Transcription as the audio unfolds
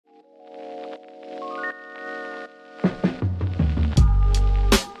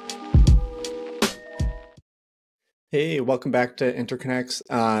Hey, welcome back to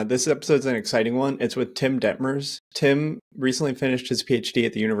Interconnects. This episode's an exciting one. It's with Tim Dettmers. Tim recently finished his Ph.D.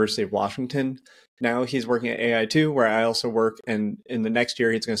 at the University of Washington. Now he's working at AI2, where I also work, and in the next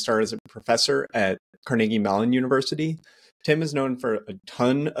year he's going to start as a professor at Carnegie Mellon University. Tim is known for a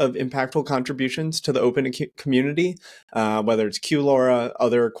ton of impactful contributions to the open community, whether it's QLoRA,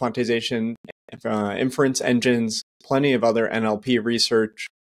 other quantization, inference engines, plenty of other NLP research,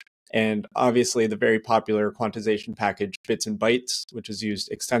 and obviously the very popular quantization package bitsandbytes, which is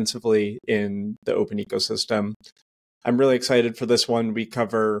used extensively in the open ecosystem. I'm really excited for this one. We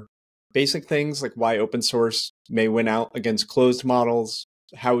cover basic things like why open source may win out against closed models,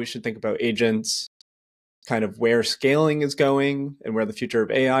 how we should think about agents, kind of where scaling is going and where the future of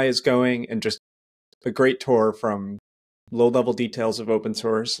AI is going, and just a great tour from low-level details of open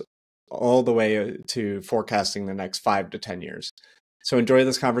source all the way to forecasting the next 5 to 10 years. So enjoy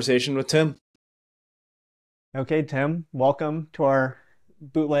this conversation with Tim. Okay, Tim, welcome to our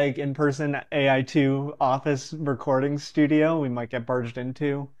bootleg in-person AI2 office recording studio we might get barged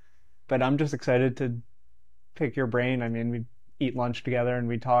into. But I'm just excited to pick your brain. I mean, we eat lunch together and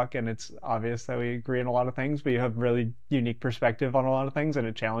we talk, and it's obvious that we agree on a lot of things, but you have really unique perspective on a lot of things, and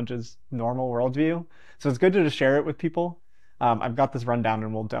it challenges normal worldview. So it's good to just share it with people. I've got this rundown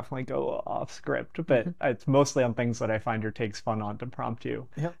and we'll definitely go off script, but it's mostly on things that I find your takes fun on to prompt you.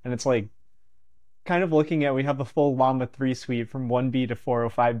 Yep. And it's like kind of looking at, we have the full Llama 3 suite from 1B to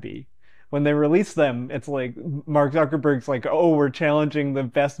 405B. When they release them, it's like Mark Zuckerberg's like, oh, we're challenging the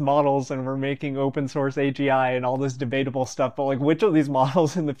best models and we're making open source AGI and all this debatable stuff. But like, which of these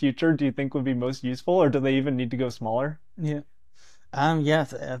models in the future do you think would be most useful, or do they even need to go smaller? Yeah.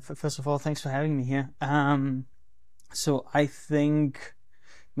 First of all, thanks for having me here. So I think,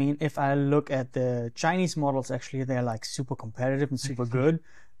 if I look at the Chinese models, actually, they're like super competitive and super good.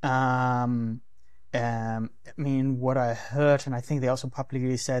 What I heard, and I think they also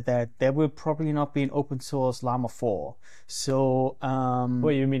publicly said that there will probably not be an open source Llama 4. So, What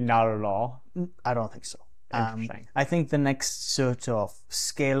you mean not at all? I don't think so. Interesting. I think the next sort of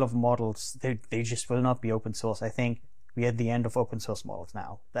scale of models, they just will not be open source. I think we're at the end of open source models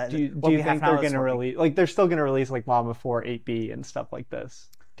now. Do you think they're going to release, like, they're still going to release like Llama 4 8B and stuff like this?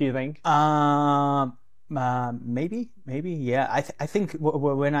 Do you think? Maybe, yeah. I think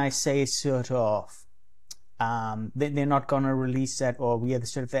when I say sort of, they're not going to release that, or we are the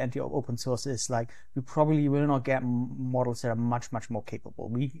sort of the anti-open source, is like, we probably will not get models that are much, much more capable.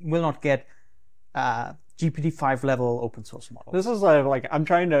 We will not get GPT-5 level open source models. This is like I'm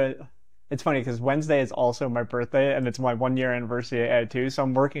trying to. It's funny because Wednesday is also my birthday, and it's my 1-year anniversary at AI2. So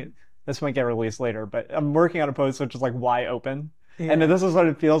I'm working. This might get released later, but I'm working on a post which is like, why open? Yeah. And this is what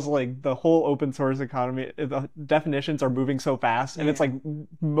it feels like. The whole open source economy, the definitions are moving so fast, and it's like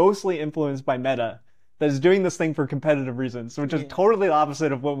mostly influenced by Meta that is doing this thing for competitive reasons, which is totally the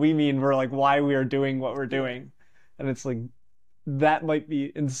opposite of what we mean. We're like, why we are doing what we're doing. And it's like, that might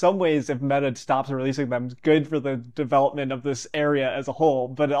be, in some ways, if Meta stops releasing them, good for the development of this area as a whole,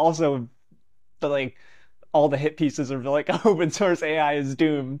 but also, like, all the hit pieces are like, open source AI is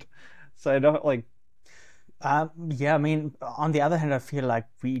doomed. So I don't like. On the other hand, I feel like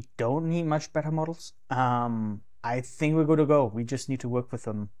we don't need much better models. I think we're good to go. We just need to work with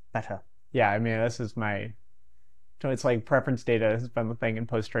them better. Yeah, this is my. It's like preference data has been the thing in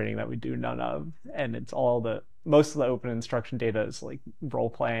post-training that we do none of. And it's most of the open instruction data is like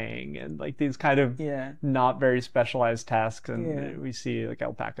role-playing and like these kind of not very specialized tasks. And we see like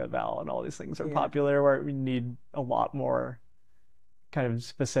Alpaca Val and all these things are popular, where we need a lot more kind of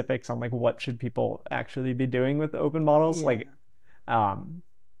specifics on like what should people actually be doing with the open models. Like,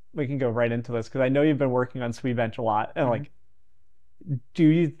 we can go right into this because I know you've been working on SWE Bench a lot. And like, do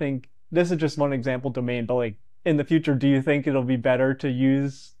you think, this is just one example domain, but like, in the future, do you think it'll be better to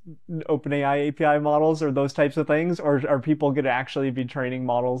use OpenAI API models or those types of things? Or are people going to actually be training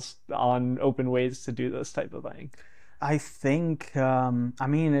models on open ways to do this type of thing? I think, it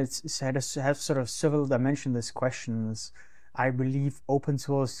has sort of several dimensions, this questions. I believe open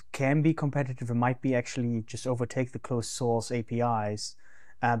source can be competitive. It might be actually just overtake the closed source APIs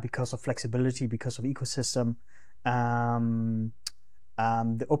because of flexibility, because of ecosystem.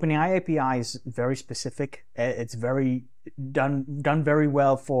 The OpenAI API is very specific. It's very done very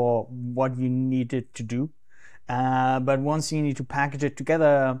well for what you need it to do. But once you need to package it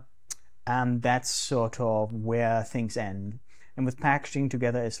together, that's sort of where things end. And with packaging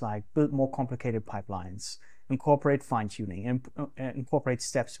together, it's like build more complicated pipelines, incorporate fine-tuning, and incorporate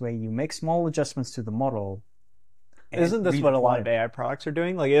steps where you make small adjustments to the model. Isn't this what a lot of AI products are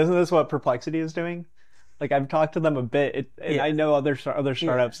doing? Like, isn't this what Perplexity is doing? Like I've talked to them a bit, and Yeah. I know other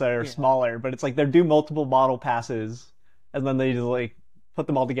startups that are smaller, but it's like they do multiple model passes, and then they just like put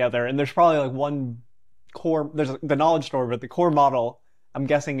them all together. And there's probably like one core. There's the knowledge store, but the core model, I'm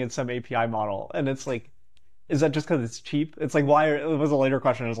guessing it's some API model, and it's like, is that just because it's cheap? It's like why? It was a later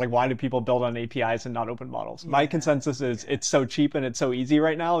question. It was like why do people build on APIs and not open models? My consensus is it's so cheap and it's so easy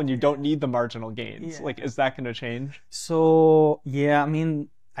right now, and you don't need the marginal gains. Like, is that going to change? So yeah, I mean,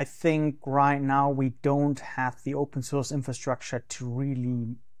 I think right now we don't have the open source infrastructure to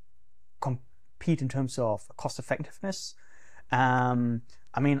really compete in terms of cost effectiveness. I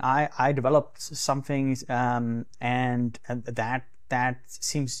mean, I developed some things, and that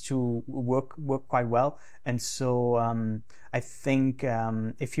seems to work quite well. And so I think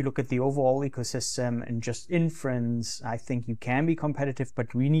if you look at the overall ecosystem and just inference, I think you can be competitive,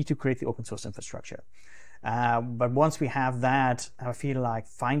 but we need to create the open source infrastructure. But once we have that, I feel like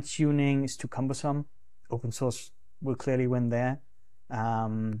fine tuning is too cumbersome. Open source will clearly win there.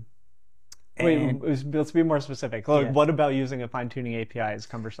 Wait, let's be more specific. Like, what about using a fine-tuning API is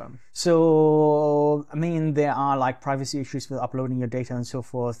cumbersome? So, I mean, there are like privacy issues with uploading your data and so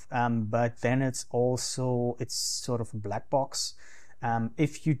forth, but then it's sort of a black box.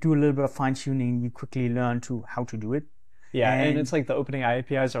 If you do a little bit of fine-tuning, you quickly learn how to do it. Yeah, and it's like the OpenAI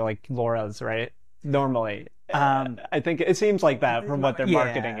APIs are like QLoRAs, right? Normally. I think it seems like that from what they're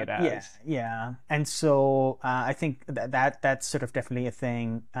marketing it as. Yeah. And so I think that's sort of definitely a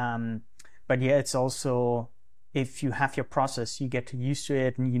thing. But yeah, it's also, if you have your process, you get used to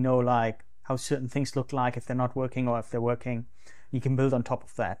it and you know like how certain things look like if they're not working or if they're working. You can build on top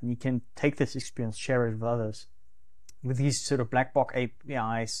of that and you can take this experience, share it with others. With these sort of black box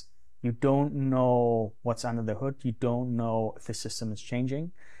APIs, you don't know what's under the hood. You don't know if the system is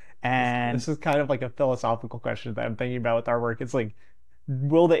changing. And this is kind of like a philosophical question that I'm thinking about with our work. It's like,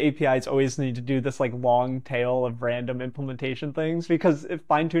 will the APIs always need to do this like long tail of random implementation things? Because if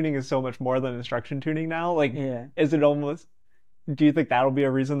fine tuning is so much more than instruction tuning now, like, is it almost, do you think that'll be a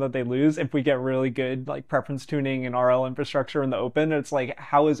reason that they lose if we get really good like preference tuning and RL infrastructure in the open? It's like,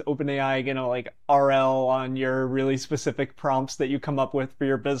 how is OpenAI gonna like RL on your really specific prompts that you come up with for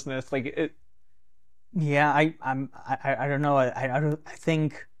your business? Like it. Yeah, I don't know. I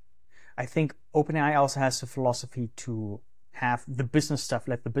think OpenAI also has a philosophy to have the business stuff,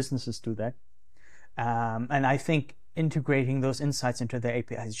 let the businesses do that. And I think integrating those insights into their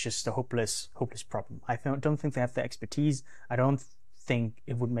API is just a hopeless problem. I don't think they have the expertise. I don't think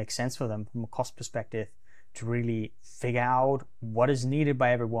it would make sense for them from a cost perspective to really figure out what is needed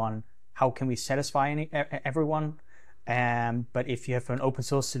by everyone. How can we satisfy everyone? But if you have an open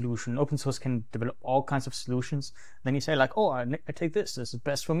source solution, open source can develop all kinds of solutions. Then you say like, oh, I take this is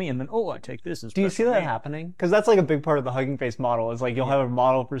best for me. And then, oh, I take this is best for me. Do you see that happening? Because that's like a big part of the Hugging Face model is like you'll have a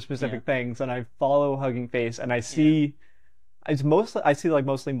model for specific things. And I follow Hugging Face and I see mostly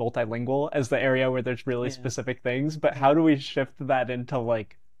multilingual as the area where there's really specific things. But how do we shift that into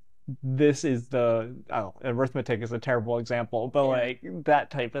like, this is arithmetic is a terrible example, but like that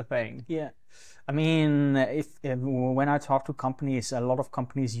type of thing. Yeah. I mean, when I talk to companies, a lot of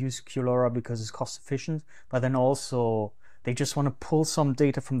companies use QLoRA because it's cost efficient, but then also they just want to pull some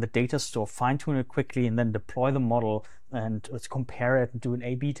data from the data store, fine tune it quickly, and then deploy the model and let's compare it and do an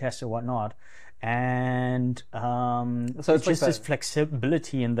A/B test or whatnot. And so it's just this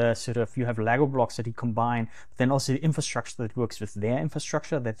flexibility in the sort of, you have Lego blocks that you combine, but then also the infrastructure that works with their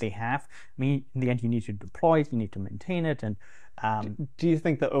infrastructure that they have. I mean, in the end, you need to deploy it, you need to maintain it. And do you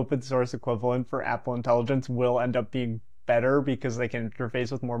think the open source equivalent for Apple Intelligence will end up being better because they can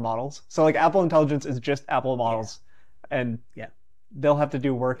interface with more models? So like Apple Intelligence is just Apple models, and they'll have to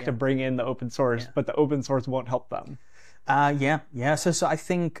do work to bring in the open source, but the open source won't help them. So I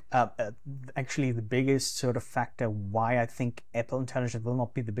think actually the biggest sort of factor why I think Apple Intelligence will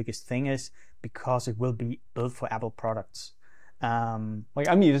not be the biggest thing is because it will be built for Apple products. Like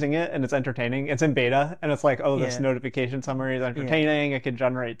I'm using it and it's entertaining. It's in beta and it's like, oh, this notification summary is entertaining. It can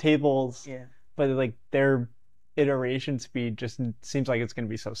generate tables. But like their iteration speed just seems like it's going to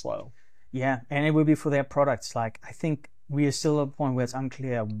be so slow. Yeah, and it will be for their products. Like I think we are still at a point where it's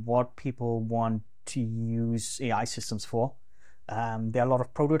unclear what people want to use AI systems for. There are a lot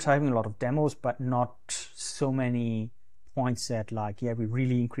of prototyping, a lot of demos, but not so many points that like, we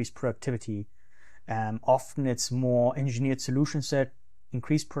really increase productivity. Often it's more engineered solutions that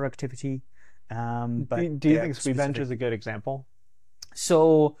increase productivity. But do you think SWE is a good example?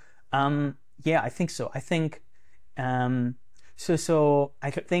 So, I think so. I think, I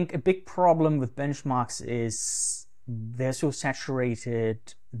think a big problem with benchmarks is they're so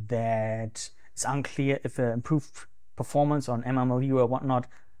saturated that it's unclear if improved performance on MMLU or whatnot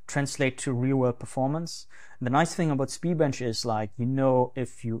translate to real world performance. The nice thing about SWE is like,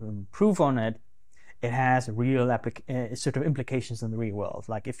 if you improve on it, it has real sort of implications in the real world.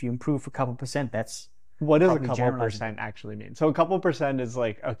 Like if you improve a couple percent, that's what does a couple percent actually mean? So a couple percent is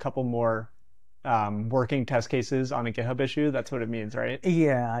like a couple more working test cases on a GitHub issue. That's what it means, right?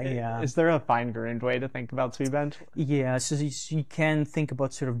 Yeah. Is there a fine-grained way to think about SWE? Yeah, so you can think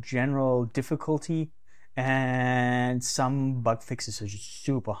about sort of general difficulty, and some bug fixes are just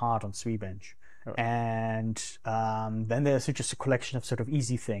super hard on SWE. Oh. And then there's just a collection of sort of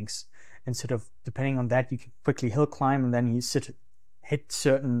easy things. And sort of depending on that, you can quickly hill climb, and then you hit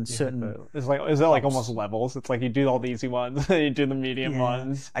certain. Is it like almost levels? It's like you do all the easy ones, and you do the medium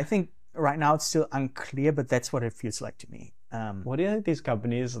ones. I think right now it's still unclear, but that's what it feels like to me. What do you think these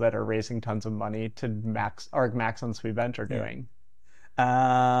companies that are raising tons of money to max on SWE are doing?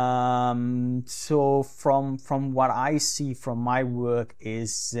 So from what I see from my work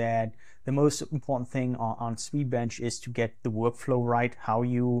is that the most important thing on SWE is to get the workflow right, how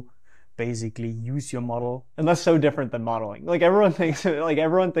you basically use your model. And that's so different than modeling. Like everyone thinks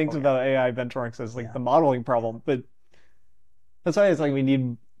about AI benchmarks as like the modeling problem, but that's why it's like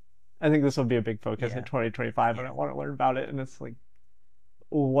I think this will be a big focus in 2025, and I want to learn about it. And it's like,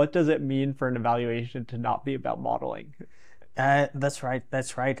 what does it mean for an evaluation to not be about modeling? That's right.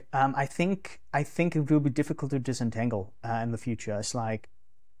 I think it will be difficult to disentangle in the future. It's like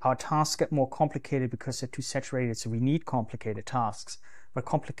our tasks get more complicated because they're too saturated, so we need complicated tasks. But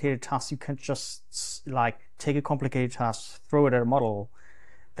complicated tasks, you can't just like take a complicated task, throw it at a model.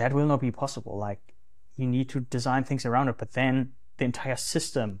 That will not be possible. Like you need to design things around it, but then the entire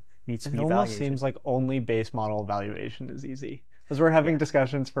system needs to be evaluated. It almost seems like only base model evaluation is easy. Because we're having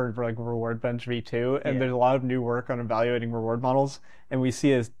discussions for like reward bench v2, and there's a lot of new work on evaluating reward models, and we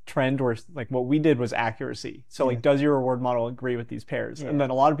see a trend where like what we did was accuracy. So like, does your reward model agree with these pairs? And then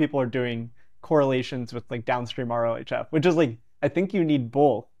a lot of people are doing correlations with like downstream RLHF, which is like, I think you need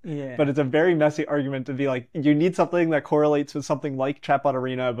both. But it's a very messy argument to be like, you need something that correlates with something like Chatbot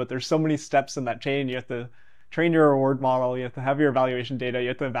Arena, but there's so many steps in that chain. You have to train your reward model, you have to have your evaluation data, you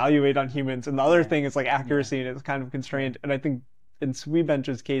have to evaluate on humans, and the other thing is like accuracy, and it's kind of constrained. And I think in SWE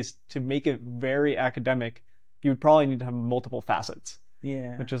case, to make it very academic, you would probably need to have multiple facets.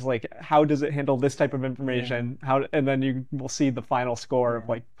 Which is like, how does it handle this type of information? And then you will see the final score of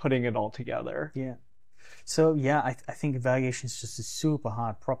like putting it all together. So I think evaluation is just a super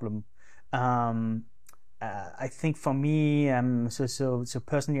hard problem. I think for me, so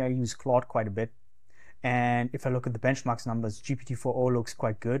personally, I use Claude quite a bit. And if I look at the benchmarks numbers, GPT-4o looks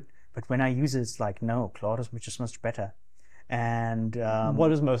quite good. But when I use it, it's like, no, Claude is just much better. And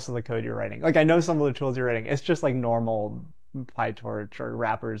what is most of the code you're writing? Like, I know some of the tools you're writing. It's just like normal PyTorch or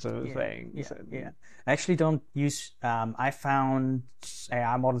wrappers of things. I actually don't use. I found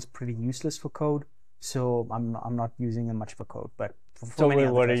AI models pretty useless for code, so I'm not using them much for code. But so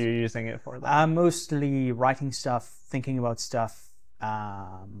what are you using it for? Then? Mostly writing stuff, thinking about stuff,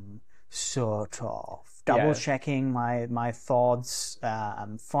 sort of double checking my thoughts,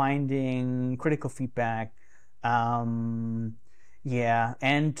 finding critical feedback. And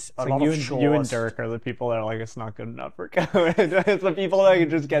a lot of shorts. You and Dirk are the people that are like, it's not good enough for code. It's the people that can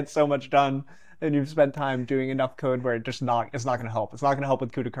just get so much done, and you've spent time doing enough code where it's not going to help. It's not going to help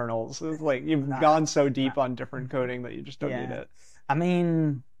with CUDA kernels. It's like you've gone so deep on different coding that you just don't need it. I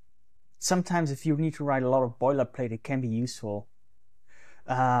mean, sometimes if you need to write a lot of boilerplate, it can be useful.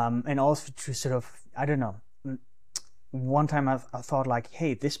 And also to sort of, I don't know. One time I thought like,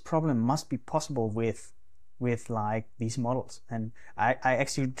 hey, this problem must be possible with like these models, and I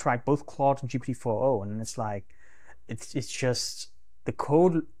actually tried both Claude and GPT-4o, and it's like it's just the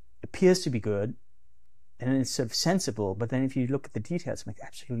code appears to be good and it's sort of sensible, but then if you look at the details, it makes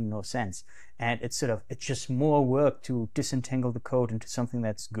absolutely no sense, and it's just more work to disentangle the code into something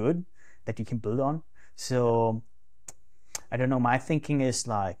that's good that you can build on. So I don't know, my thinking is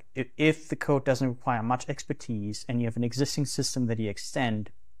like, if the code doesn't require much expertise and you have an existing system that you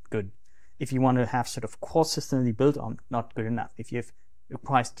extend, good. If you want to have sort of core system that you build on, not good enough. If it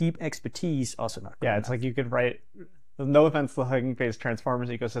requires deep expertise, also not good enough. It's like you could write, no offense to the Hugging Face Transformers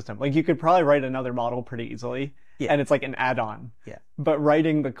ecosystem, like you could probably write another model pretty easily, and it's like an add-on. But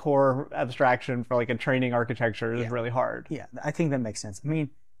writing the core abstraction for like a training architecture is really hard. I think that makes sense. I mean,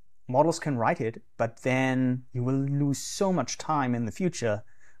 models can write it, but then you will lose so much time in the future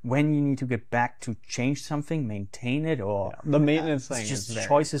when you need to get back to change something, maintain it, or the maintenance thing. Just is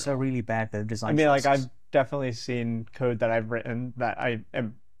choices are really bad. The design. I mean, choices. like I've definitely seen code that I've written that I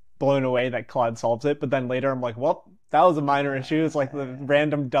am blown away that Claude solves it, but then later I'm like, well, that was a minor issue. It's like the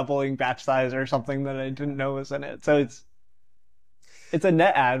random doubling batch size or something that I didn't know was in it. So it's It's a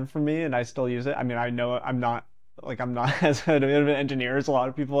net add for me, and I still use it. I mean, I know I'm not as good of an engineer as a lot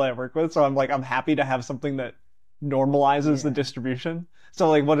of people I work with, so I'm happy to have something that normalizes the distribution. So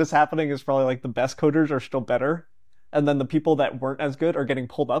like what is happening is probably like the best coders are still better, and then the people that weren't as good are getting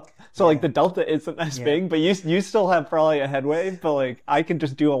pulled up. So like the delta isn't as big, but you still have probably a headway, but like I can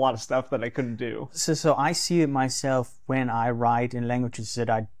just do a lot of stuff that I couldn't do. So I see it myself when I write in languages that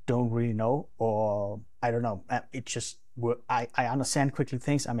I don't really know, or I don't know. It just I understand quickly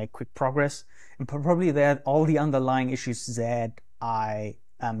things. I make quick progress, and probably there are all the underlying issues that I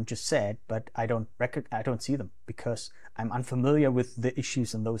just said, but I don't see them because I'm unfamiliar with the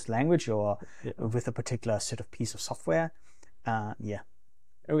issues in those language or with a particular sort of piece of software.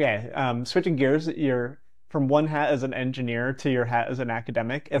 Okay. Switching gears, you're from one hat as an engineer to your hat as an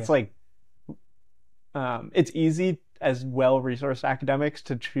academic. It's like it's easy as well-resourced academics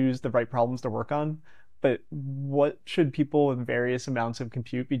to choose the right problems to work on. But what should people with various amounts of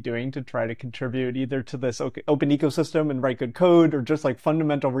compute be doing to try to contribute either to this open ecosystem and write good code, or just like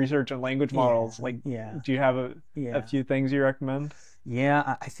fundamental research and language models? Like, do you have a few things you recommend?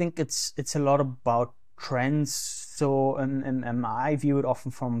 Yeah, I think it's a lot about trends. So, and I view it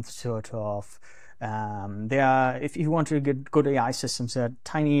often from sort of if you want to get good AI systems, there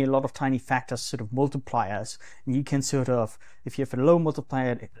are a lot of tiny factors, sort of multipliers. And you can sort of, if you have a low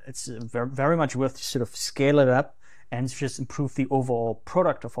multiplier, it's very, very much worth to sort of scale it up and just improve the overall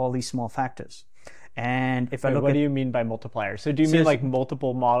product of all these small factors. And if I look what do you mean by multiplier? So do you mean like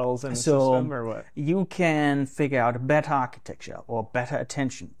multiple models in the system, or what? You can figure out a better architecture or better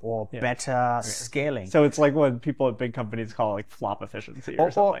attention or better scaling. So it's like what people at big companies call like flop efficiency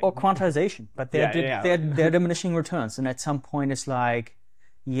or something. Or quantization, but they're diminishing returns. And at some point it's like,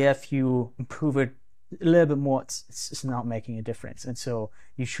 if you improve it a little bit more, it's not making a difference. And so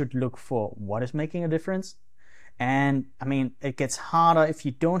you should look for what is making a difference. And I mean, it gets harder if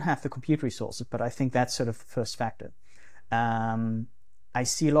you don't have the compute resources, but I think that's sort of the first factor. I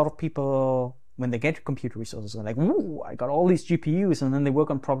see a lot of people, when they get computer resources, they're like, "Ooh, I got all these GPUs," and then they work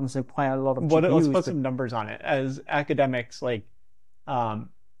on problems that require a lot of GPUs. Let's put some numbers on it. As academics, like,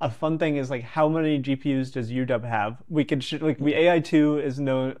 a fun thing is like, how many GPUs does UW have? We could AI2 is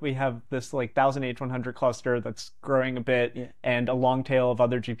known. We have this like 1000H100 cluster that's growing a bit, and a long tail of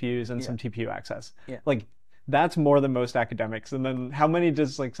other GPUs and some TPU access. Like, that's more than most academics. And then how many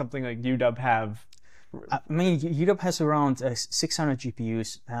does like something like UW have? I mean, UW has around 600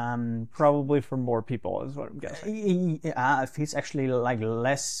 GPUs. Probably for more people is what I'm guessing. It's actually like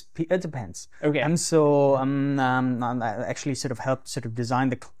less. It depends. Okay. And so I actually sort of helped sort of design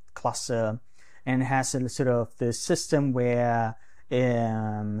the cluster, and it has a sort of the system where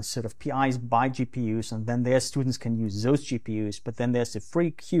sort of PIs buy GPUs, and then their students can use those GPUs. But then there's the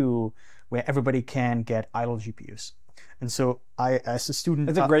free queue where everybody can get idle GPUs. And so I, as a student,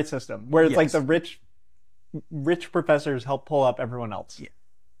 it's a great system where it's like the rich professors help pull up everyone else.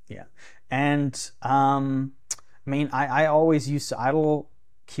 Yeah. And I mean, I always use the idle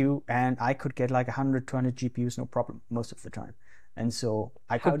queue, and I could get like 100, 200 GPUs, no problem, most of the time. And so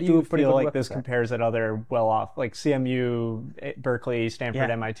I could do a pretty good work. How do you feel like this compares at other well-off, like CMU, Berkeley, Stanford,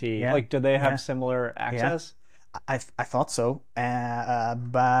 MIT? Like, do they have similar access? I thought so,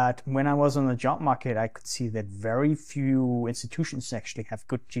 but when I was on the job market, I could see that very few institutions actually have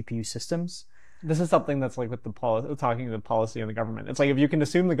good GPU systems. This is something that's like with talking the policy and the government. It's like, if you can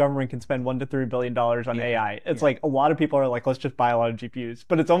assume the government can spend $1 to $3 billion on AI, it's like a lot of people are like, let's just buy a lot of GPUs.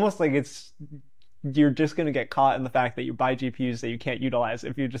 But it's almost like you're just going to get caught in the fact that you buy GPUs that you can't utilize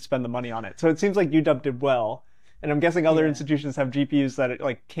if you just spend the money on it. So it seems like UW did well. And I'm guessing other institutions have GPUs that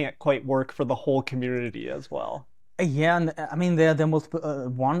like can't quite work for the whole community as well. Yeah, and I mean, there are multiple.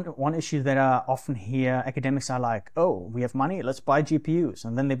 One issue that I often hear academics are like, "Oh, we have money, let's buy GPUs,"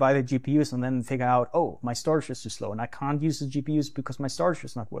 and then they buy the GPUs and then figure out, "Oh, my storage is too slow, and I can't use the GPUs because my storage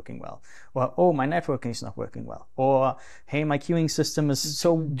is not working well," or "Oh, my networking is not working well," or "Hey, my queuing system is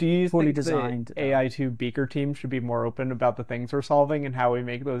so poorly designed." The AI2 Beaker team should be more open about the things we're solving and how we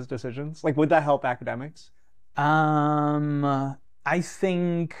make those decisions. Like, would that help academics? I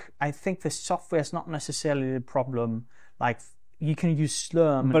think the software is not necessarily the problem. Like, you can use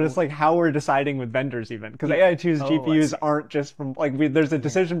Slurm. But it's like how we're deciding with vendors even. Because AI2's GPUs aren't just from, like, there's a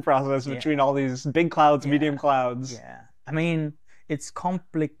decision process between all these big clouds, medium clouds. Yeah. I mean, it's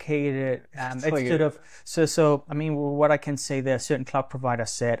complicated. It's like sort of, so, I mean, what I can say, there are certain cloud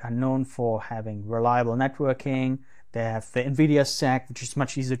providers that are known for having reliable networking. They have the NVIDIA stack, which is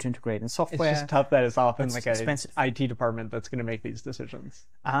much easier to integrate in software. It's just tough that it's often like an IT department that's going to make these decisions.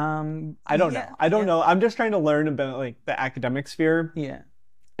 I don't know. I don't know. I'm just trying to learn about like the academic sphere. Yeah.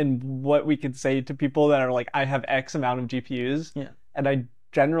 And what we could say to people that are like, I have X amount of GPUs. Yeah. And I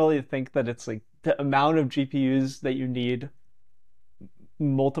generally think that it's like the amount of GPUs that you need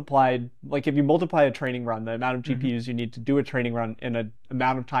multiplied, like if you multiply a training run, the amount of GPUs you need to do a training run in an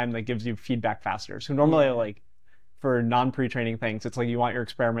amount of time that gives you feedback faster. So normally like for non-pre-training things, it's like you want your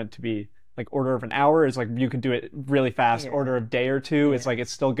experiment to be like order of an hour is like you can do it really fast. Order of day or two, it's like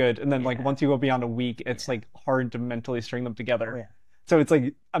it's still good. And then like once you go beyond a week, it's like hard to mentally string them together. So it's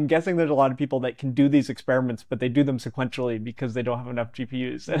like, I'm guessing there's a lot of people that can do these experiments, but they do them sequentially because they don't have enough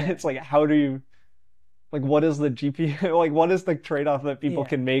GPUs. And it's like, how do you, like, what is the GPU, like, what is the trade-off that people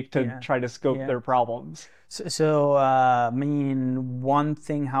can make to try to scope their problems? So I mean, one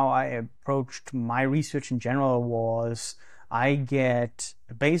thing how I approached my research in general was I get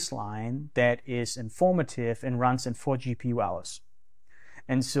a baseline that is informative and runs in 4 GPU hours.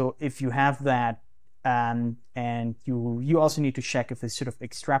 And so if you have that, and you also need to check if it sort of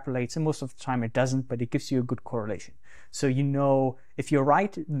extrapolates, and most of the time it doesn't, but it gives you a good correlation. So you know, if you're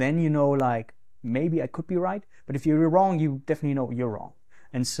right, then you know, like, maybe I could be right, but if you're wrong, you definitely know you're wrong.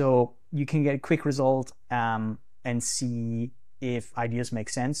 And so you can get a quick result and see if ideas make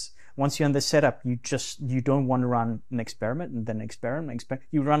sense. Once you're in the setup, you don't want to run an experiment and then experiment.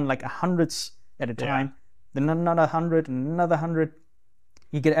 You run like hundreds at a time, then another 100 and another 100.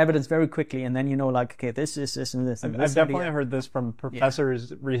 You get evidence very quickly, and then you know, like, okay, this is this and this. And I've definitely heard this from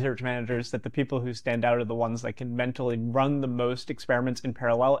professors, research managers, that the people who stand out are the ones that can mentally run the most experiments in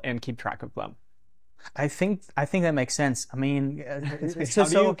parallel and keep track of them. I think that makes sense. I mean, how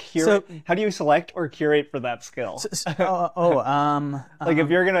do you select or curate for that skill? Like if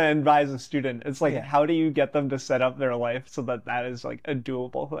you're gonna advise a student, it's like how do you get them to set up their life so that that is like a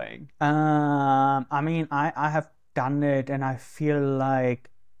doable thing? I mean, I have done it, and I feel like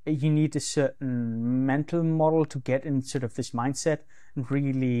you need a certain mental model to get in sort of this mindset and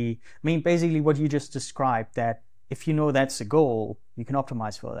really, I mean, basically what you just described, that if you know that's a goal, you can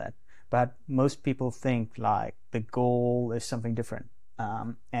optimize for that. But most people think like the goal is something different,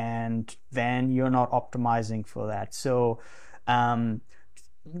 and then you're not optimizing for that. So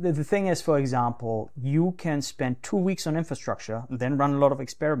the thing is, for example, you can spend 2 weeks on infrastructure and then run a lot of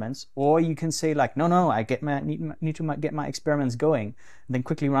experiments, or you can say like, no, I need to get my experiments going, and then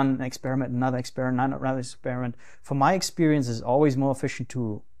quickly run an experiment, another experiment. For my experience, it's always more efficient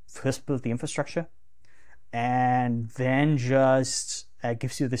to first build the infrastructure, and then just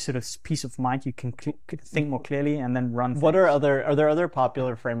gives you this sort of peace of mind. You can think more clearly and then run. What are there other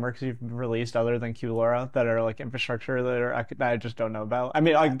popular frameworks you've released other than QLoRA that are like infrastructure that I just don't know about? I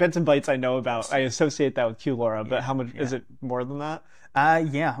mean, like bits and bytes I know about. I associate that with QLoRA, but how much is it more than that? I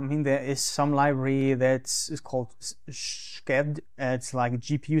mean, there is some library is called Sched. It's like a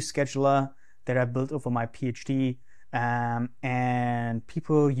GPU scheduler that I built over my PhD, and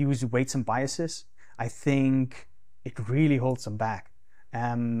people use weights and biases. I think it really holds them back.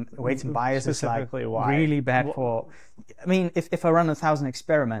 Weights and biases is like really bad for. I mean, if I run 1,000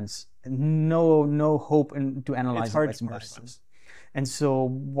 experiments, no hope to analyze weights and biases. And so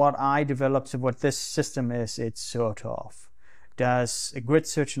what I developed, so what this system is, it sort of does a grid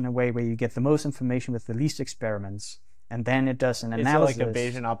search in a way where you get the most information with the least experiments, and then it does an analysis. Is it like a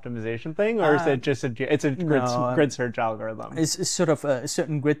Bayesian optimization thing, or is it just grid search algorithm? It's sort of a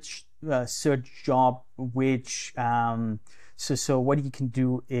certain grid search job, which so what you can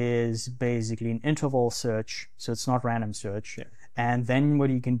do is basically an interval search, so it's not random search. And then what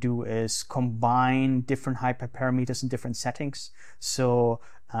you can do is combine different hyperparameters in different settings. So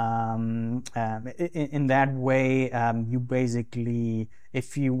in that way, you basically,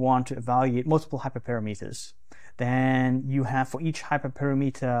 if you want to evaluate multiple hyperparameters, then you have for each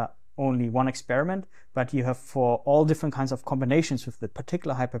hyperparameter only one experiment, but you have for all different kinds of combinations with the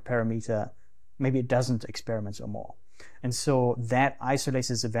particular hyperparameter, maybe a dozen experiments or more. And so that isolates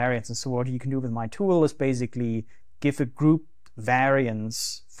as a variance. And so what you can do with my tool is basically give a group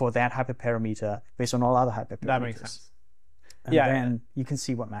variance for that hyperparameter based on all other hyperparameters. That makes sense. And then you can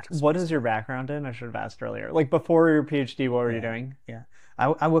see what matters. What is your background in? I should have asked earlier. Like before your PhD, what were you doing?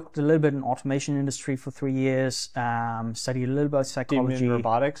 I worked a little bit in automation industry for 3 years, studied a little bit of psychology. Do you mean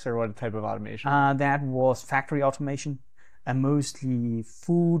robotics, or what type of automation? That was factory automation, and mostly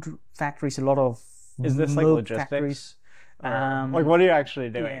food factories, a lot of Is this like logistics? Factories. Like what are you actually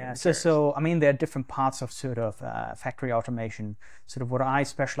doing? Yeah, so I mean, there are different parts of sort of factory automation. Sort of what I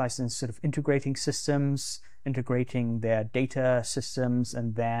specialize in, sort of integrating systems, integrating their data systems,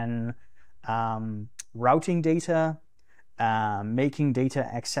 and then routing data, making data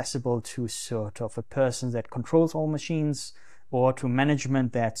accessible to sort of a person that controls all machines, or to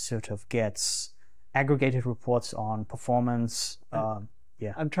management that sort of gets aggregated reports on performance.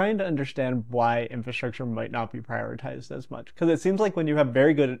 Yeah. I'm trying to understand why infrastructure might not be prioritized as much. Because it seems like when you have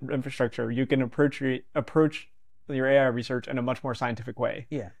very good infrastructure, you can approach your AI research in a much more scientific way.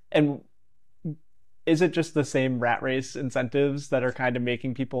 Yeah. And is it just the same rat race incentives that are kind of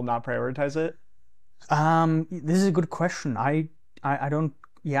making people not prioritize it? This is a good question. I don't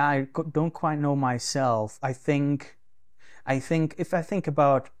quite know myself. I think if I think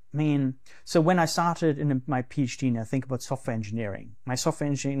about, so when I started in my PhD and I think about software engineering, my software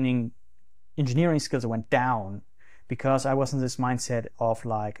engineering skills went down because I was in this mindset of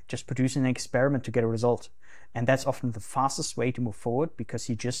like just producing an experiment to get a result. And that's often the fastest way to move forward because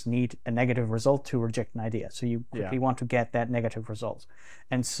you just need a negative result to reject an idea. So you quickly want to get that negative result.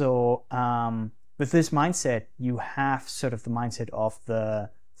 And so with this mindset, you have sort of the mindset of the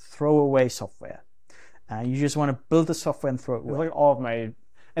throwaway software. You just want to build the software and throw it away.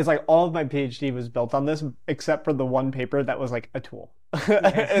 It's like all of my PhD was built on this, except for the one paper that was like a tool.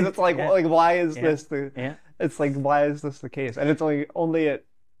 And it's like, why is this it's like, why is this the case? And it's only at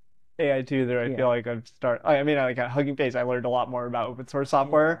AI2 that I feel like like at Hugging Face, I learned a lot more about open source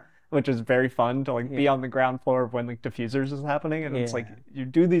software, which is very fun to be on the ground floor of when like diffusers is happening. And it's like, you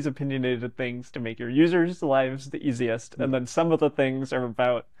do these opinionated things to make your users' lives the easiest. And then some of the things are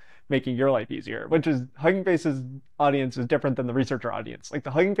about making your life easier, which is Hugging Face's audience is different than the researcher audience. Like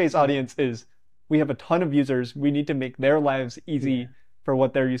the Hugging Face audience is, we have a ton of users. We need to make their lives easy for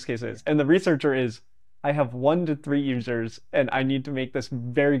what their use case is. And the researcher is, I have 1 to 3 users and I need to make this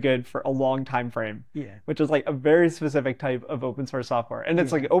very good for a long time frame, which is like a very specific type of open source software. And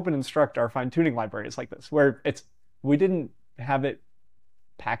it's like OpenInstruct, our fine tuning library is like this, where we didn't have it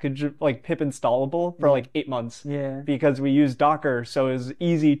packaged like pip installable for like 8 months because we use Docker. So it was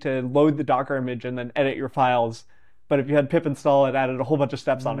easy to load the Docker image and then edit your files. But if you had pip install, it added a whole bunch of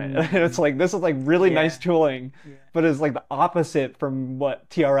steps on it. And it's like, this is like really nice tooling, but it's like the opposite from what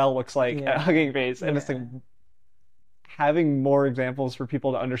TRL looks like at Hugging Face. And it's like having more examples for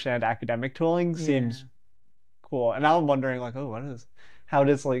people to understand academic tooling seems cool. And now I'm wondering like, how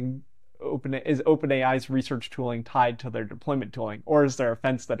does like is OpenAI's research tooling tied to their deployment tooling, or is there a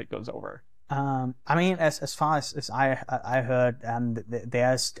fence that it goes over? As far as I heard,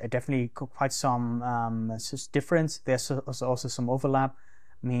 there's definitely quite some difference. There's also some overlap.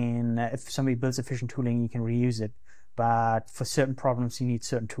 If somebody builds efficient tooling, you can reuse it, but for certain problems, you need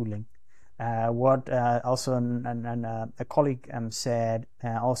certain tooling. What also a colleague said,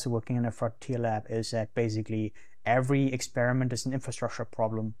 also working in a frontier lab, is that basically every experiment is an infrastructure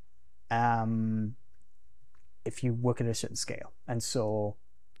problem if you work at a certain scale, and so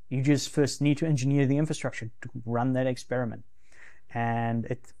you just first need to engineer the infrastructure to run that experiment. And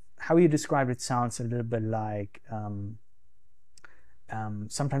how you describe it sounds a little bit like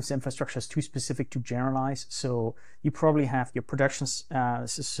sometimes the infrastructure is too specific to generalize. So you probably have your production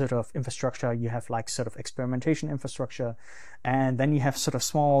sort of infrastructure, you have like sort of experimentation infrastructure, and then you have sort of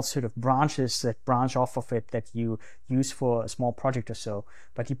small sort of branches that branch off of it that you use for a small project or so.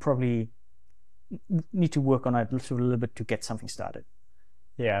 But you probably need to work on it a little bit to get something started.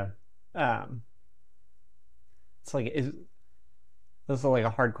 Yeah. It's like, this is like a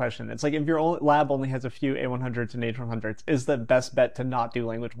hard question. It's like, if your lab only has a few A100s and H100s, is the best bet to not do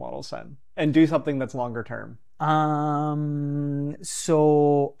language models then and do something that's longer term?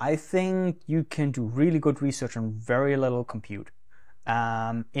 So I think you can do really good research on very little compute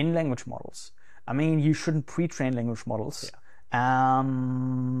in language models. You shouldn't pre-train language models.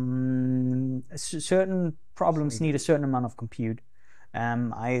 Certain problems need a certain amount of compute.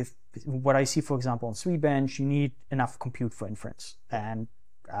 What I see, for example, on SWE bench, you need enough compute for inference, and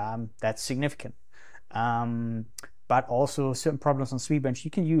that's significant. But also certain problems on SWE bench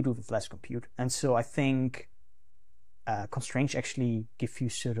you can do with less compute, and so I think constraints actually give you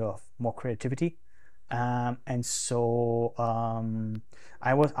sort of more creativity. And so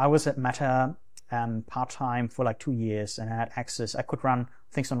I was at Meta part-time for like 2 years, and I had access. I could run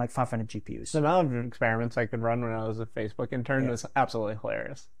things on like 500 GPUs. The amount of experiments I could run when I was a Facebook intern was absolutely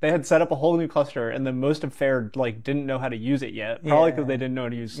hilarious. They had set up a whole new cluster, and then most of FAIR didn't know how to use it yet, probably because they didn't know how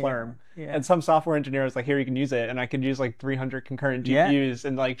to use Slurm. And some software engineer was like, here, you can use it, and I could use like 300 concurrent GPUs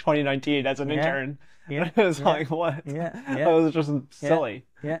in like 2019 as an intern. It was like, what? That was just silly.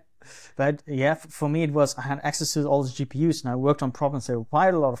 But for me it was, I had access to all the GPUs, and I worked on problems that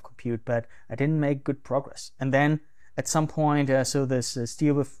required a lot of compute, but I didn't make good progress. And then at some point, so this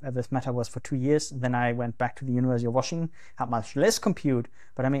deal with Meta was for 2 years. And then I went back to the University of Washington, had much less compute,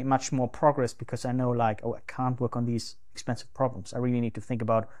 but I made much more progress because I know I can't work on these expensive problems. I really need to think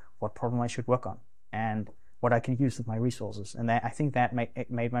about what problem I should work on. And what I can use with my resources. And I think that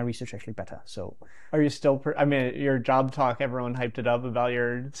made my research actually better. So, are you still? I mean, your job talk, everyone hyped it up about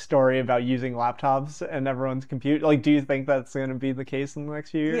your story about using laptops and everyone's compute. Like, do you think that's going to be the case in the next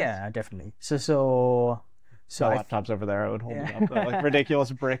few years? Yeah, definitely. So the laptops over there, I would hold it up. The, like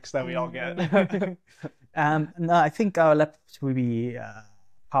ridiculous bricks that we all get. No, I think our laptops will be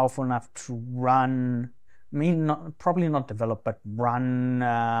powerful enough to run. I mean, probably not develop, but run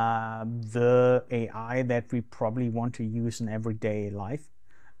the AI that we probably want to use in everyday life.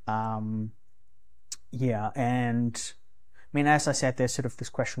 Yeah, and I mean, as I said, there's sort of this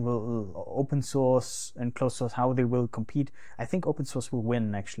question: will open source and closed source, how they will compete? I think open source will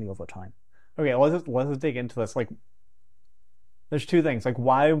win actually over time. Okay, let's dig into this. Like, there's two things. Like,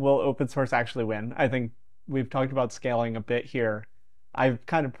 why will open source actually win? I think we've talked about scaling a bit here. I've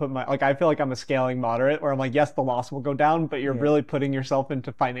kind of put I feel like I'm a scaling moderate where I'm like, yes, the loss will go down, but you're really putting yourself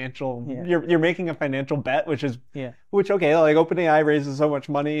into financial, you're making a financial bet, which okay, like OpenAI raises so much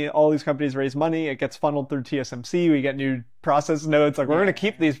money, all these companies raise money, it gets funneled through TSMC, we get new process nodes, like we're going to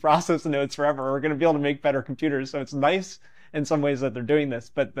keep these process nodes forever, we're going to be able to make better computers, so it's nice in some ways that they're doing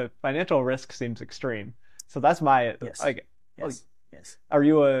this, but the financial risk seems extreme. So that's my, Yes. Are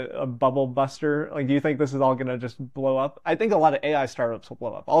you a bubble buster? Like, do you think this is all going to just blow up? I think a lot of AI startups will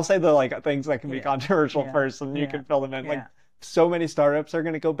blow up. I'll say the like things that can be controversial first, and you can fill them in. Like, so many startups are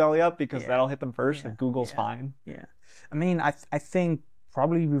going to go belly up because that'll hit them first, and Google's fine. Yeah. I mean, I think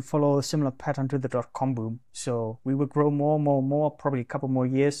probably we follow a similar pattern to the dot-com boom. So we will grow more, probably a couple more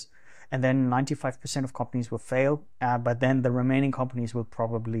years, and then 95% of companies will fail. But then the remaining companies will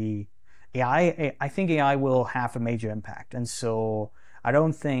probably... I think AI will have a major impact, and so I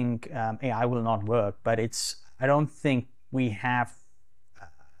don't think AI will not work, but I don't think we have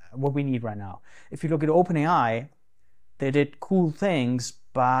what we need right now. If you look at OpenAI, they did cool things,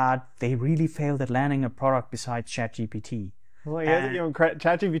 but they really failed at landing a product besides ChatGPT. Well,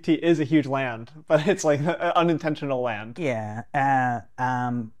 ChatGPT is a huge land, but it's like unintentional land. Yeah,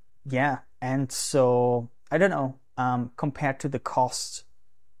 and so I don't know. Compared to the cost,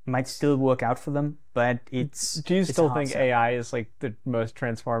 might still work out for them, but do you still think AI is like the most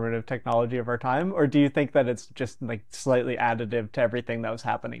transformative technology of our time, or do you think that it's just like slightly additive to everything that was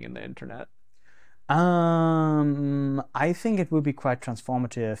happening in the internet? I think it will be quite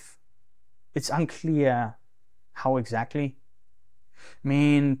transformative. It's unclear how exactly. I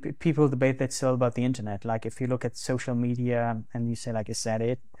mean, people debate that still about the internet. Like, if you look at social media and you say, like, is that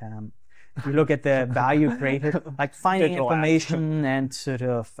it? If you look at the value created, like finding information and sort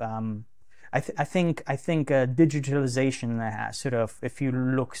of, I think digitalization sort of, if you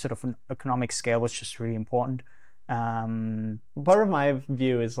look sort of an economic scale, was just really important. Part of my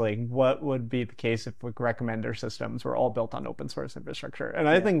view is like, what would be the case if like recommender systems were all built on open source infrastructure? And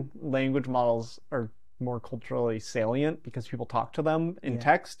I think language models are more culturally salient because people talk to them in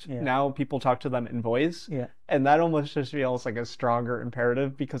text. Now people talk to them in voice. And that almost just feels like a stronger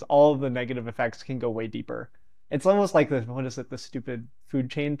imperative because all of the negative effects can go way deeper. It's almost like the stupid food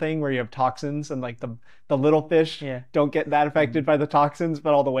chain thing where you have toxins and like the little fish don't get that affected by the toxins,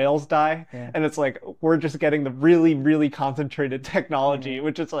 but all the whales die. And it's like, we're just getting the really, really concentrated technology,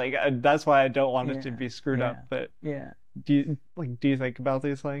 which is like, that's why I don't want it to be screwed up. But do you think about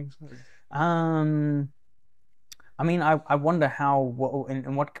these things? I mean, I wonder how,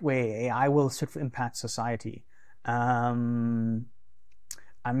 in what way AI will sort of impact society.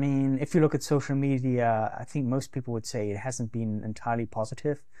 I mean, if you look at social media, I think most people would say it hasn't been entirely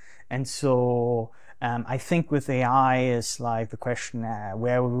positive. And so I think with AI is like the question,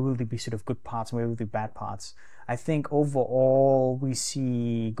 where will there be sort of good parts and where will there be bad parts? I think overall we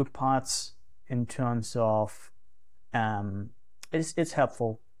see good parts in terms of it's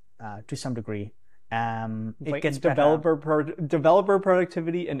helpful to some degree. It like gets developer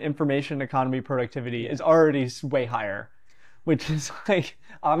productivity and information economy productivity is already way higher, which is like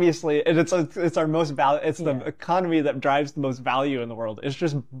obviously it's our most value. It's the economy that drives the most value in the world. It's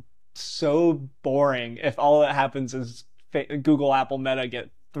just so boring if all that happens is Google, Apple, Meta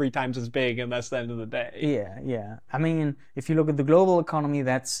get 3 times as big, and that's the end of the day. Yeah. I mean, if you look at the global economy,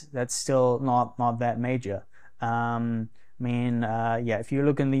 that's still not that major. If you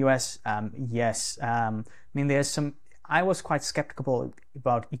look in the US, yes. I mean, there's some. I was quite skeptical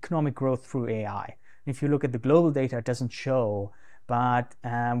about economic growth through AI. If you look at the global data, it doesn't show, but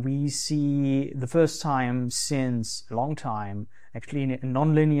we see the first time since a long time actually a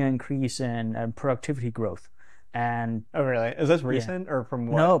nonlinear increase in productivity growth. And oh, really? Is this recent or from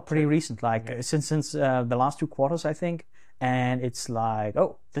what? No, pretty recent. Like since the last 2 quarters, I think. And it's like,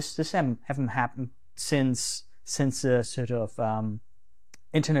 oh, this haven't happened since sort of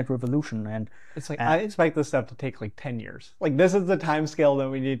internet revolution. And it's like I expect this stuff to take like 10 years. Like this is the time scale that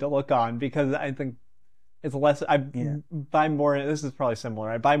we need to look on, because I think it's less. I buy more. This is probably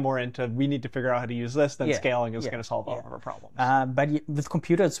similar. I buy more into we need to figure out how to use this than scaling is going to solve all of our problems. But with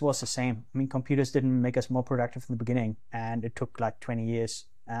computers, it was the same. I mean, computers didn't make us more productive in the beginning, and it took like 20 years.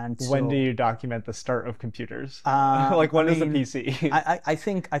 And when do you document the start of computers? Like when is the PC? I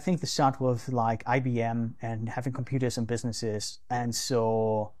think the start was like IBM and having computers in businesses, and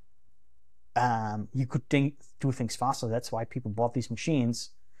so you could do things faster. That's why people bought these machines.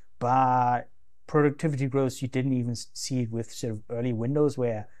 But productivity growth, you didn't even see it with sort of early Windows,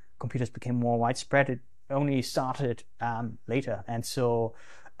 where computers became more widespread. It only started later, and so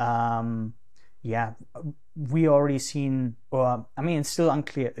we already seen, or I mean, it's still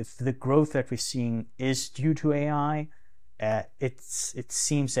unclear if the growth that we're seeing is due to AI. It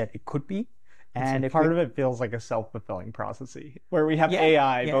seems that it could be, and part of it feels like a self-fulfilling prophecy, where we have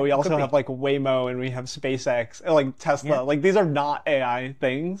AI, but we also have like Waymo and we have SpaceX, like Tesla. Like these are not AI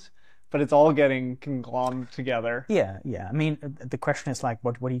things, but it's all getting conglomerated together. Yeah. I mean, the question is like,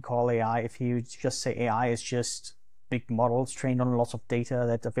 what do you call AI? If you just say AI is just big models trained on lots of data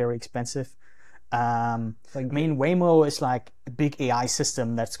that are very expensive. I mean, Waymo is like a big AI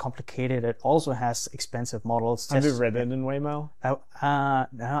system that's complicated. It also has expensive models. Have you ridden in Waymo? No,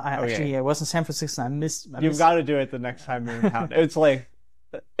 I was in San Francisco. I missed. You've got to do it the next time you're in town. It's like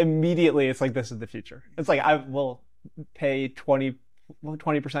immediately, it's like this is the future. It's like I will pay 20%.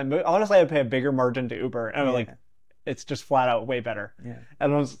 Honestly, I pay a bigger margin to Uber, and like it's just flat out way better. Yeah,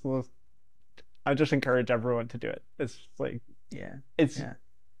 and I just encourage everyone to do it. It's like it's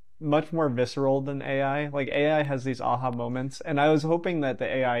much more visceral than AI. Like AI has these aha moments, and I was hoping that the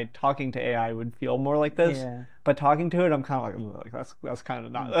AI talking to AI would feel more like this. Yeah. But talking to it, I'm kind of like that's kind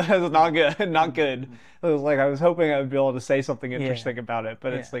of not that's not good, not good. It was like I was hoping I would be able to say something interesting about it,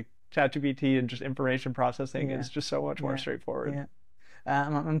 but it's like ChatGPT and just information processing is just so much more straightforward. Yeah.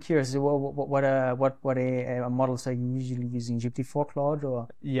 I'm curious. What AI models are you usually using? GPT-4, Claude, or?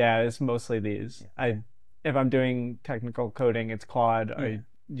 Yeah, it's mostly these. If I'm doing technical coding, it's Claude. I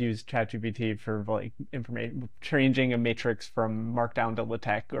use ChatGPT for like information, changing a matrix from Markdown to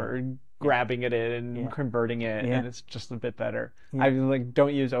LaTeX, or grabbing it in and converting it, and it's just a bit better. I like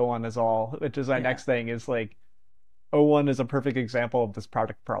don't use O1 as all, which is my next thing. Is like O1 is a perfect example of this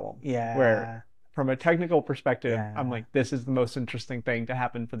product problem. Yeah. Where from a technical perspective, I'm like, this is the most interesting thing to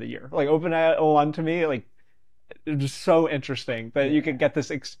happen for the year. Like OpenAI O1 to me, like it's just so interesting that you can get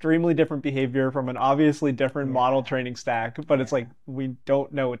this extremely different behavior from an obviously different model training stack, but it's like we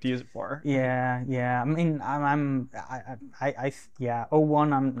don't know what to use it for. I mean,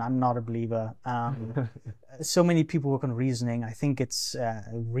 O1, I'm not a believer. So many people work on reasoning. I think it's a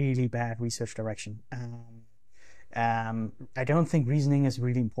really bad research direction. I don't think reasoning is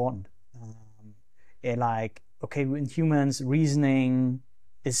really important. In humans, reasoning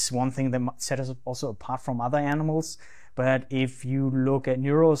is one thing that sets us also apart from other animals. But if you look at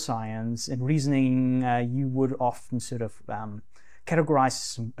neuroscience and reasoning, you would often sort of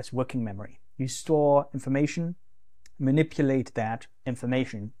categorize as working memory. You store information, manipulate that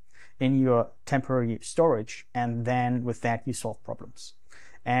information in your temporary storage, and then with that you solve problems.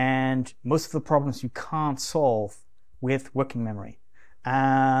 And most of the problems you can't solve with working memory.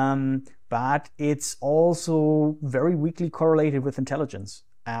 But it's also very weakly correlated with intelligence.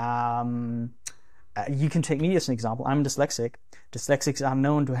 You can take me as an example. I'm dyslexic. Dyslexics are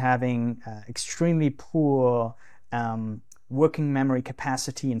known to having extremely poor working memory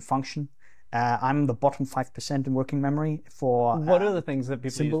capacity and function. I'm the bottom 5% in working memory for what are the things that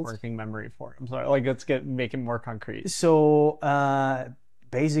people use working memory for? I'm sorry, like let's make it more concrete. So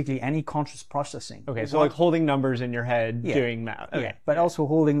basically any conscious processing. Okay, so like holding numbers in your head, doing math. Okay. Yeah, but also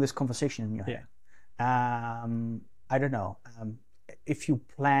holding this conversation in your head. I don't know. If you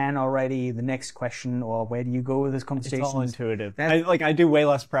plan already the next question or where do you go with this conversation? It's all intuitive. I do way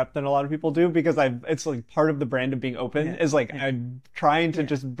less prep than a lot of people do because it's like part of the brand of being open is like I'm trying to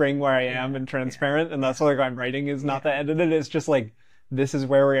just bring where I am and transparent, and that's like I'm writing is not the end of it. It's just like this is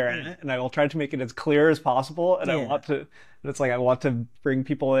where we are at, and I will try to make it as clear as possible. And I want to bring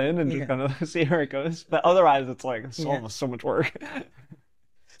people in and just kind of see where it goes. But otherwise, it's like it's almost so much work.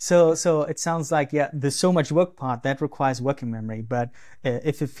 So it sounds like there's so much work part that requires working memory. But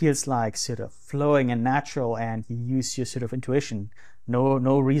if it feels like sort of flowing and natural, and you use your sort of intuition,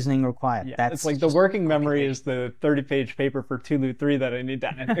 no reasoning required. Yeah, it's like the working memory is the 30-page paper for Tulu 3 that I need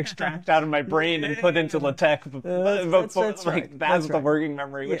to extract out of my brain and put into LaTeX. That's the working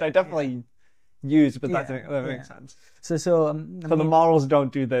mememory, which I definitely use, but that makes sense. So the models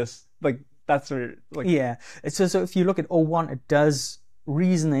don't do this. Like that's where, like So if you look at O1, it does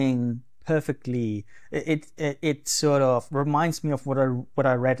reasoning perfectly. It sort of reminds me of what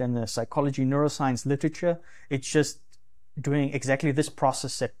I read in the psychology neuroscience literature. It's just doing exactly this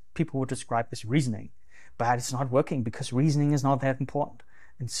process that people would describe as reasoning, but it's not working because reasoning is not that important.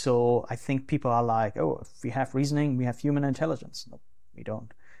 And so I think people are like, oh, if we have reasoning, we have human intelligence. No, we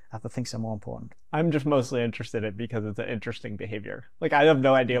don't. Other things are more important. I'm just mostly interested in it because it's an interesting behavior. Like, I have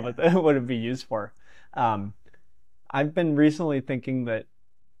no idea what it'd be used for. I've been recently thinking that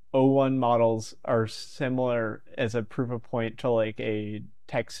O1 models are similar as a proof of point to like a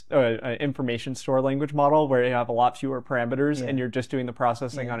text, an information store language model where you have a lot fewer parameters and you're just doing the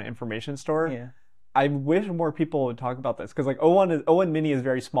processing on an information store. Yeah. I wish more people would talk about this because like O1 mini is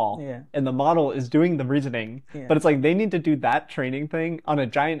very small and the model is doing the reasoning, but it's like they need to do that training thing on a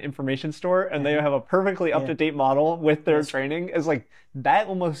giant information store and they have a perfectly up-to-date model with their training. It's like that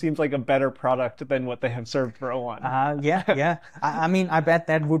almost seems like a better product than what they have served for O1. Yeah. I mean, I bet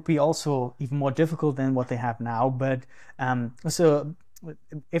that would be also even more difficult than what they have now. But so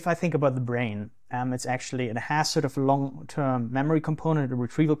if I think about the brain, it has sort of a long-term memory component, a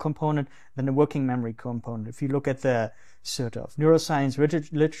retrieval component, then a working memory component. If you look at the sort of neuroscience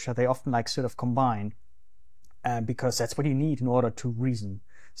literature, they often like sort of combine because that's what you need in order to reason.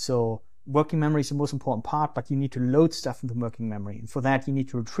 So working memory is the most important part, but you need to load stuff into working memory. And for that, you need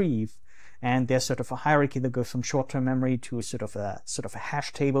to retrieve. And there's sort of a hierarchy that goes from short-term memory to sort of a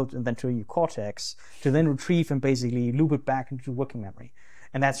hash table and then to your cortex to then retrieve and basically loop it back into working memory.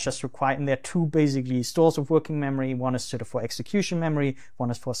 And that's just required. And there are two basically stores of working memory. One is sort of for execution memory. One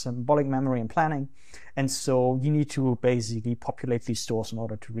is for symbolic memory and planning. And so you need to basically populate these stores in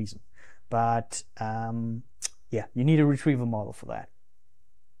order to reason. But you need a retrieval model for that.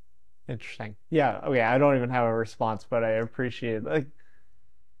 Interesting. Yeah. Okay. I don't even have a response, but I appreciate it. Like,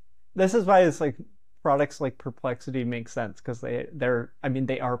 this is why it's like products like Perplexity make sense because they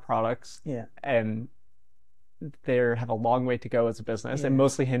are products. Yeah. And they have a long way to go as a business and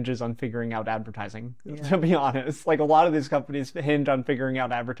mostly hinges on figuring out advertising, to be honest. Like a lot of these companies hinge on figuring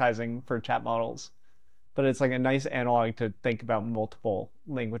out advertising for chat models. But it's like a nice analog to think about multiple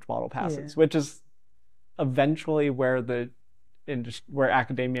language model passes, which is eventually where where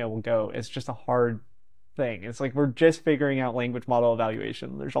academia will go. It's just a hard thing. It's like we're just figuring out language model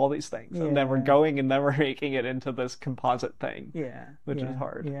evaluation. There's all these things. And then we're going and then we're making it into this composite thing. Which is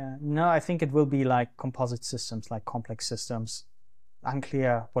hard. Yeah. No, I think it will be like composite systems, like complex systems.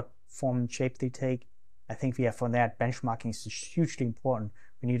 Unclear what form and shape they take. I think for that, benchmarking is hugely important.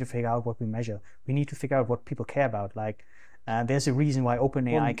 We need to figure out what we measure. We need to figure out what people care about. Like there's a reason why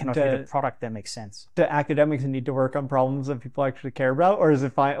OpenAI cannot hit a product that makes sense. Do academics need to work on problems that people actually care about? Or is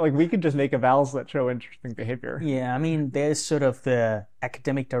it fine? Like we could just make evals that show interesting behavior. Yeah, I mean, there's sort of the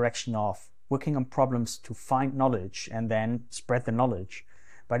academic direction of working on problems to find knowledge and then spread the knowledge.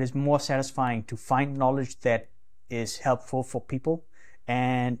 But it's more satisfying to find knowledge that is helpful for people.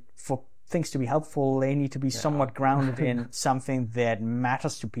 And for things to be helpful, they need to be somewhat grounded in something that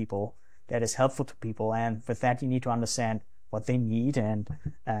matters to people, that is helpful to people. And with that, you need to understand what they need. And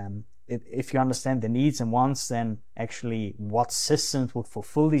if you understand the needs and wants, then actually what systems will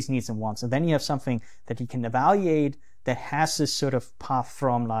fulfill these needs and wants. And then you have something that you can evaluate that has this sort of path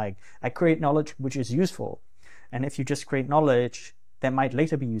from like, I create knowledge which is useful. And if you just create knowledge, that might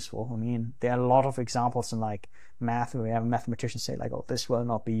later be useful. I mean, there are a lot of examples in like math where we have mathematicians say like, oh, this will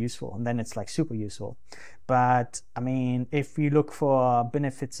not be useful. And then it's like super useful. But I mean, if we look for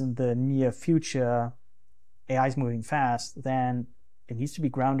benefits in the near future, AI is moving fast, then it needs to be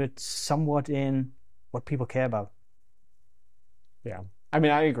grounded somewhat in what people care about. Yeah. I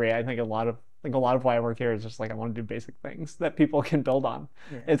mean, I agree. I think a lot of why I work here is just like I want to do basic things that people can build on.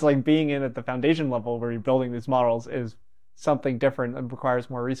 Yeah. It's like being in at the foundation level where you're building these models is something different and requires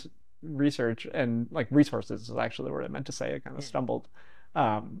more research and like resources is actually what I meant to say. I kind of stumbled.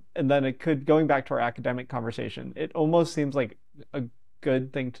 And then going back to our academic conversation, it almost seems like a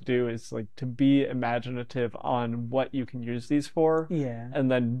good thing to do is like to be imaginative on what you can use these for. Yeah.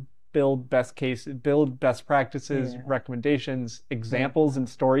 And then build best practices, recommendations, examples, and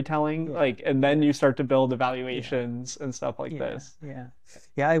storytelling. And then you start to build evaluations and stuff like this.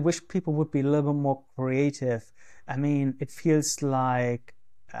 Yeah, I wish people would be a little bit more creative. I mean, it feels like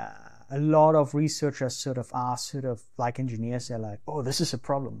a lot of researchers are like engineers. They're like, oh, this is a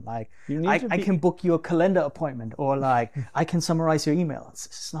problem. Like, I can book your calendar appointment, or like, I can summarize your emails.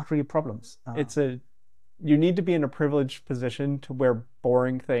 It's not really problems. You need to be in a privileged position to where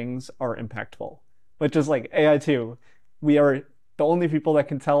boring things are impactful, which is like AI too. We are the only people that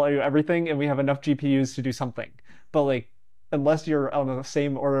can tell you everything, and we have enough GPUs to do something. But like, unless you're on the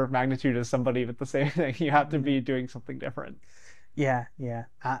same order of magnitude as somebody with the same thing, you have to be doing something different. Yeah, yeah.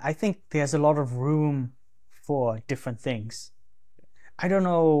 I think there's a lot of room for different things. I don't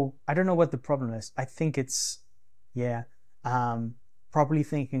know. I don't know what the problem is. I think it's, yeah, um, probably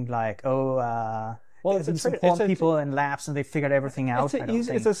thinking like, oh, Well, these important people in labs and they figured everything out. I don't think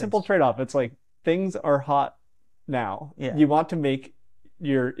it's a simple trade-off. It's like things are hot now. Yeah. You want to make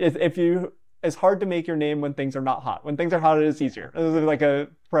your if you it's hard to make your name when things are not hot. When things are hot, it's easier. It's like a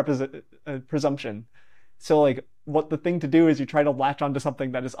presumption. So like what the thing to do is you try to latch onto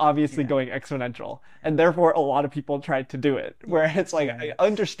something that is obviously going exponential, and therefore a lot of people try to do it. Where it's like I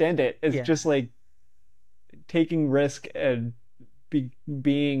understand it. It's just like taking risk and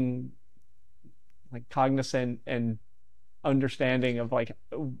being like cognizant and understanding of like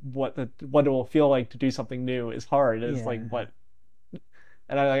what it will feel like to do something new is hard. It's like what.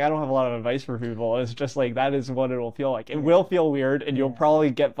 And I don't have a lot of advice for people. It's just like that is what it will feel like. It will feel weird, and you'll probably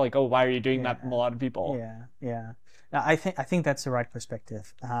get like, "Oh, why are you doing that?" from a lot of people. Yeah, yeah. Now, I think that's the right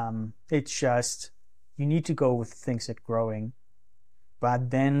perspective. It's just you need to go with things that are growing,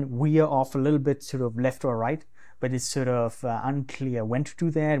 but then we are off a little bit, sort of left or right. But it's sort of unclear when to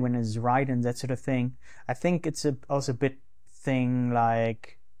do that, when it's right, and that sort of thing. I think it's also a bit thing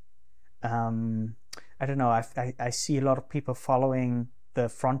like, I don't know. I see a lot of people following the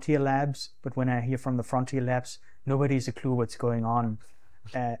frontier labs, but when I hear from the frontier labs, nobody has a clue what's going on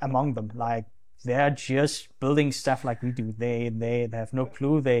among them. Like they're just building stuff like we do. They have no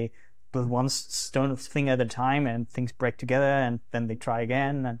clue. They build one stone thing at a time, and things break together, and then they try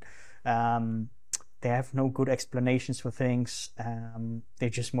again. And they have no good explanations for things. They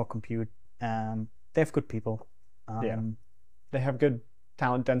just more compute. They have good people. They have good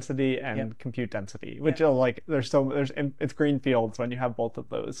talent density and compute density, which are like it's green fields when you have both of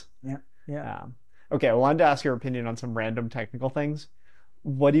those. Okay, I wanted to ask your opinion on some random technical things.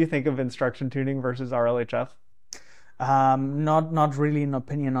 What do you think of instruction tuning versus RLHF? Not really an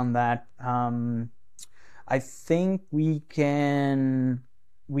opinion on that. I think we can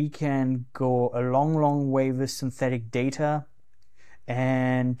go a long way with synthetic data.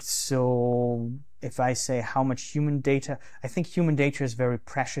 And so if I say how much human data, I think human data is very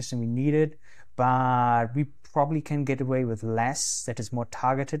precious and we need it, but we probably can get away with less that is more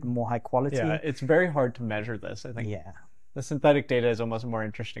targeted, more high quality. Yeah, it's very hard to measure this, I think. Yeah. The synthetic data is almost a more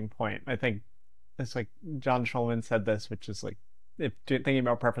interesting point. I think it's like John Schulman said this, which is like, if thinking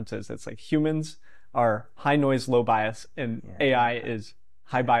about preferences, it's like humans are high noise, low bias, and AI is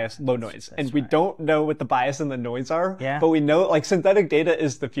high bias, low noise. And we don't know what the bias and the noise are, but we know like synthetic data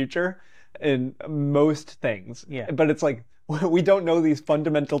is the future in most things. But it's like, we don't know these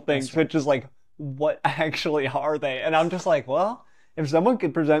fundamental things, which is like, what actually are they? And I'm just like, well, if someone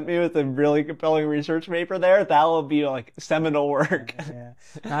could present me with a really compelling research paper there, that will be like seminal work.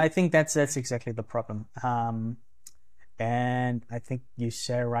 No, I think that's exactly the problem. And I think you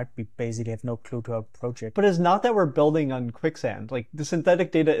said right, we basically have no clue to our project. But it's not that we're building on quicksand. Like the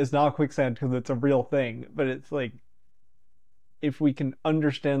synthetic data is not quicksand because it's a real thing, but it's like, if we can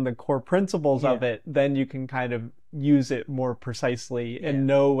understand the core principles of it, then you can kind of use it more precisely and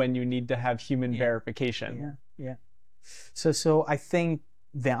know when you need to have human verification. So I think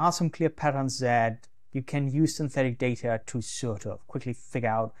there are some clear patterns that you can use synthetic data to sort of quickly figure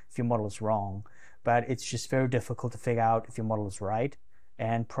out if your model is wrong. But it's just very difficult to figure out if your model is right.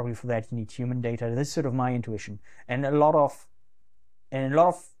 And probably for that, you need human data. This is sort of my intuition. And a lot of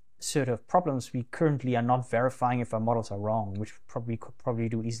sort of problems, we currently are not verifying if our models are wrong, which we could probably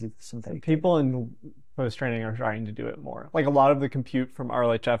do easily with synthetic People in post-training are trying to do it more. Like a lot of the compute from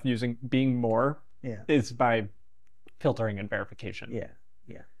RLHF being more is by filtering and verification.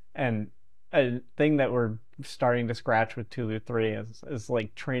 And a thing that we're starting to scratch with Tulu 3 is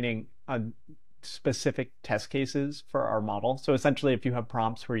like training on specific test cases for our model. So essentially, if you have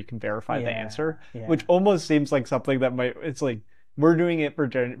prompts where you can verify the answer, which almost seems like something that it's like, we're doing it for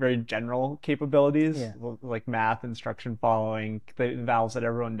very general capabilities, like math, instruction following, the valves that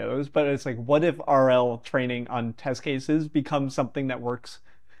everyone knows. But it's like, what if RL training on test cases becomes something that works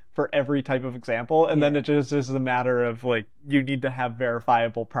for every type of example? And then it just is a matter of like, you need to have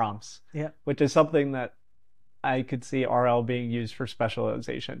verifiable prompts, which is something that I could see RL being used for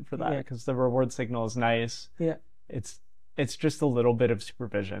specialization for that, because the reward signal is nice. It's just a little bit of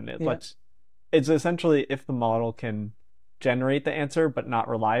supervision. It's essentially, if the model can generate the answer but not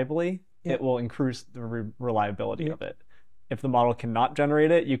reliably, it will increase the reliability of it. If the model cannot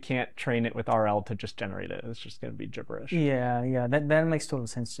generate it, you can't train it with RL to just generate it. It's just going to be gibberish. That makes total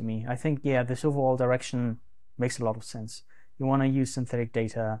sense to me. I think this overall direction makes a lot of sense. You want to use synthetic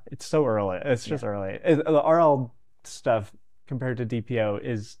data. It's so early. It's just early. The RL stuff compared to DPO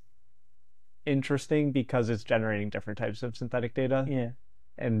interesting because it's generating different types of synthetic data. Yeah.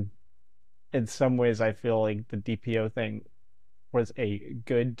 And in some ways, I feel like the DPO thing was a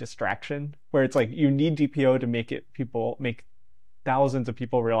good distraction, where it's like you need DPO to make thousands of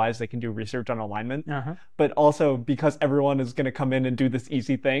people realize they can do research on alignment, but also because everyone is going to come in and do this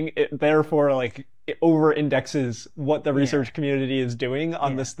easy thing, it therefore like it over indexes what the research community is doing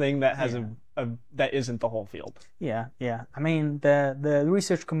on this thing that has that isn't the whole field. Yeah. I mean, the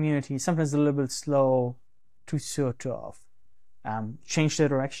research community is sometimes a little bit slow to sort of change their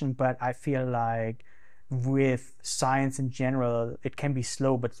direction, but I feel like with science in general, it can be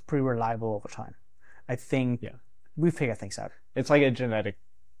slow, but it's pretty reliable over time. I think we figure things out. It's like a genetic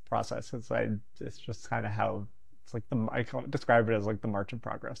process. It's just kind of how it's like I describe it as like the march in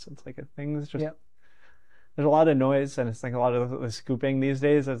progress. It's like things just there's a lot of noise, and it's like a lot of the scooping these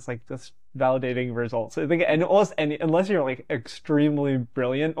days. It's like just validating results. I think, and almost unless you're like extremely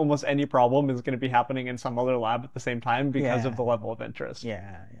brilliant, almost any problem is going to be happening in some other lab at the same time because of the level of interest.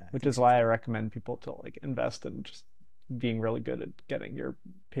 Which is why I recommend people to like invest in just being really good at getting your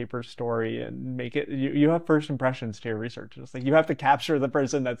paper story and make it. You have first impressions to your research. It's like you have to capture the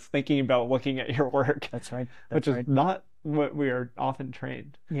person that's thinking about looking at your work. That's right. Which is not what we are often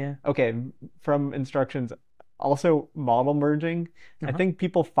trained. Yeah. Okay, from instructions, also model merging. I think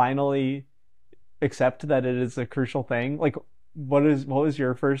people finally accept that it is a crucial thing. Like, what was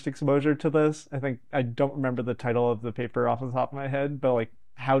your first exposure to this? I don't remember the title of the paper off the top of my head, but like,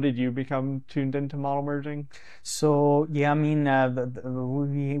 how did you become tuned into model merging? So yeah, I mean,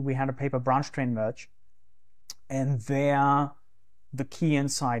 we had a paper, branch train merge, and there the key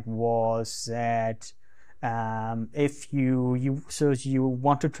insight was that if you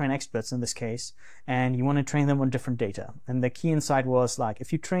want to train experts in this case, and you want to train them on different data, and the key insight was like,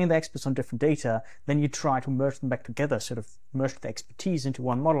 if you train the experts on different data, then you try to merge them back together, sort of merge the expertise into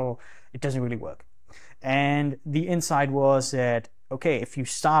one model, it doesn't really work. And the insight was that, okay, if you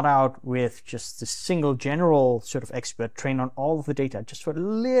start out with just a single general sort of expert, train on all of the data just for a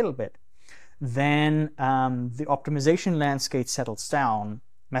little bit, then the optimization landscape settles down.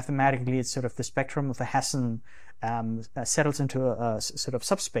 Mathematically, it's sort of the spectrum of the Hessian settles into a sort of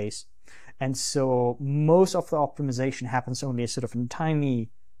subspace. And so most of the optimization happens only sort of in tiny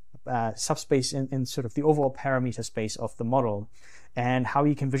subspace in sort of the overall parameter space of the model. And how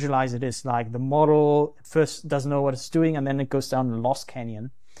you can visualize it is like the model first doesn't know what it's doing, and then it goes down a lost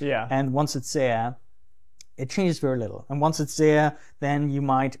canyon. Yeah. And once it's there, it changes very little. And once it's there, then you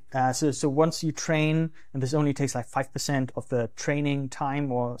might, so once you train, and this only takes like 5% of the training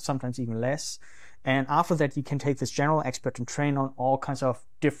time or sometimes even less. And after that, you can take this general expert and train on all kinds of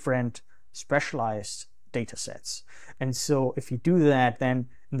different specialized data sets. And so if you do that, then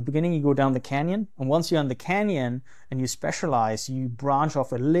in the beginning you go down the canyon, and once you're on the canyon and you specialize, you branch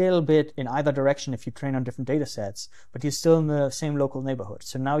off a little bit in either direction if you train on different data sets, but you're still in the same local neighborhood.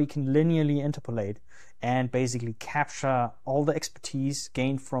 So now you can linearly interpolate and basically capture all the expertise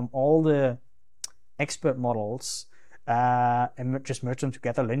gained from all the expert models and just merge them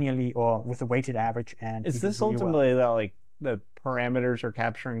together linearly or with a weighted average. And is this ultimately that like the parameters are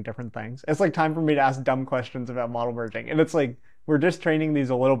capturing different things? It's like time for me to ask dumb questions about model merging, and it's like we're just training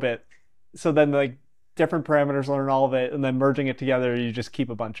these a little bit, so then like different parameters learn all of it, and then merging it together, you just keep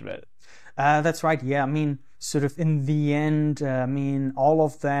a bunch of it. That's right. Yeah, I mean, sort of in the end, I mean, all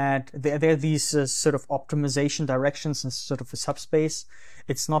of that, there are these sort of optimization directions in sort of a subspace.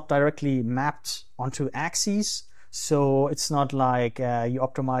 It's not directly mapped onto axes. So it's not like you're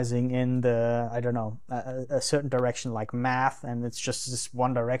optimizing in the, I don't know, a certain direction like math, and it's just this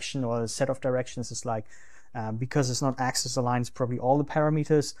one direction or a set of directions. It's like, because it's not axis aligned, it's probably all the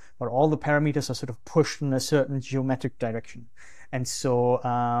parameters, but all the parameters are sort of pushed in a certain geometric direction. And so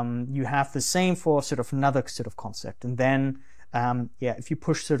you have the same for sort of another sort of concept. And then, if you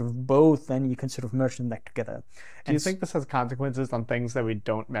push sort of both, then you can sort of merge them back together. Do you think this has consequences on things that we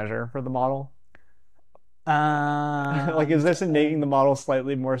don't measure for the model? Like, is this making the model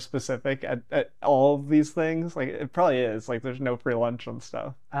slightly more specific at all of these things? Like, it probably is. Like, there's no free lunch and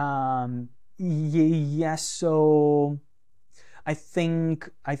stuff. Yes. So I think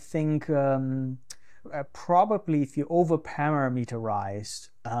probably if you over parameterized,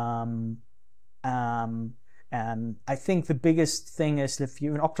 I think the biggest thing is if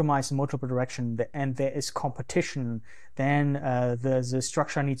you optimize in multiple direction and there is competition, then the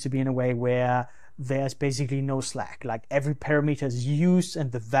structure needs to be in a way where there's basically no slack. Like every parameter is used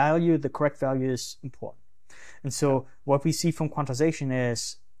and the correct value is important. And so what we see from quantization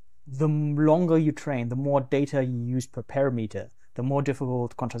is the longer you train, the more data you use per parameter, the more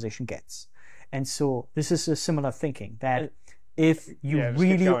difficult quantization gets. And so this is a similar thinking that if you Yeah, just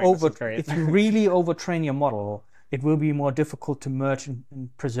keep really going. This is great. if you really overtrain your model, it will be more difficult to merge and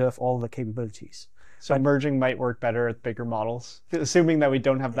preserve all the capabilities. So merging might work better with bigger models, assuming that we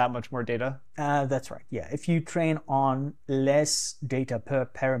don't have that much more data. That's right. Yeah, if you train on less data per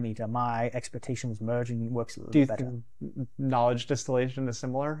parameter, my expectation is merging works a little better. Do you think knowledge distillation is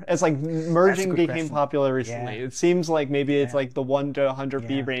similar? It's like merging became popular recently. Yeah. It seems like maybe it's like the 1 to 100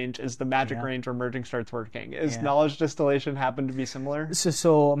 B Yeah. range is the magic range where merging starts working. Is Yeah. knowledge distillation happen to be similar?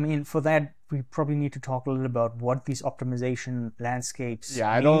 So I mean, for that, we probably need to talk a little about what these optimization landscapes Yeah,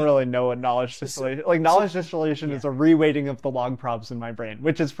 I mean. don't really know what knowledge distillation. Like knowledge distillation is a reweighting of the log props in my brain,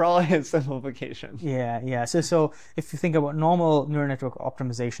 which is probably a simplification. Yeah. So if you think about normal neural network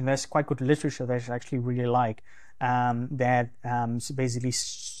optimization, there's quite good literature that I actually really like that so basically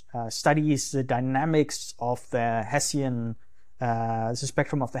studies the dynamics of the Hessian, the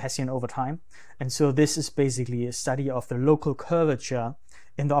spectrum of the Hessian over time. And so this is basically a study of the local curvature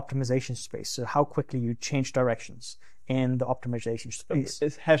in the optimization space. So how quickly you change directions in the optimization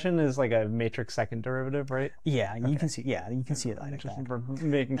space. Hessian is like a matrix second derivative, right? Yeah, you can see. Yeah, you can see it like Just that.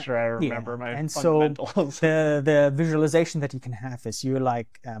 making sure I remember my And so fundamentals. the visualization that you can have is you're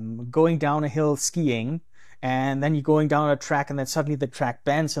like going down a hill skiing, and then you're going down a track, and then suddenly the track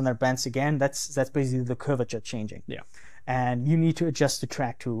bends, and then bends again. That's basically the curvature changing. Yeah. And you need to adjust the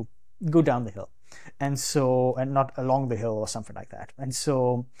track to go down the hill, and not along the hill or something like that. And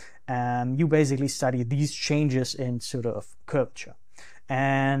so you basically study these changes in sort of curvature.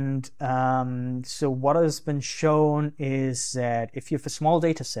 And so what has been shown is that if you have a small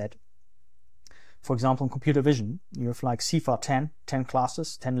data set, for example, in computer vision, you have like CFAR 10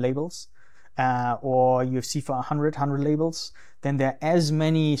 classes, 10 labels, or you have CFAR 100 labels, then there are as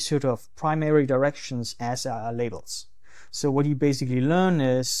many sort of primary directions as are labels. So what you basically learn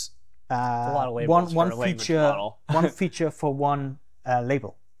is a lot of labels one for a language feature, model. one feature for one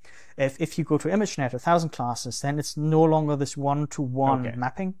label. If you go to ImageNet, 1,000 classes, then it's no longer this one-to-one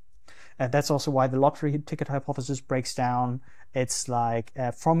mapping. That's also why the lottery ticket hypothesis breaks down. It's like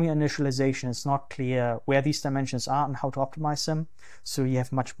from your initialization, it's not clear where these dimensions are and how to optimize them. So you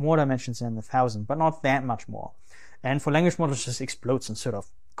have much more dimensions than 1,000, but not that much more. And for language models, it just explodes in sort of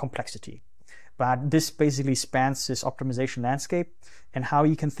complexity. But this basically spans this optimization landscape, and how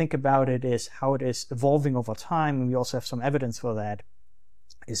you can think about it is how it is evolving over time. And we also have some evidence for that.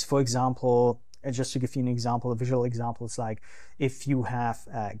 Is, for example, just to give you an example, a visual example, it's like if you have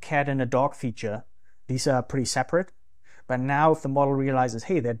a cat and a dog feature, these are pretty separate. But now if the model realizes,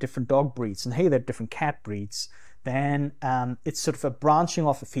 hey, there are different dog breeds, and hey, there are different cat breeds, then it's sort of a branching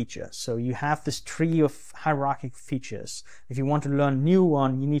of a feature. So you have this tree of hierarchical features. If you want to learn a new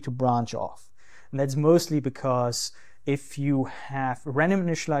one, you need to branch off. And that's mostly because if you have a random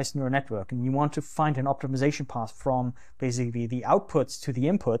initialized neural network and you want to find an optimization path from basically the outputs to the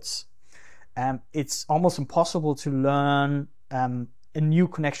inputs, it's almost impossible to learn a new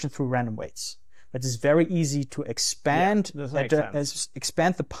connection through random weights. But it's very easy to expand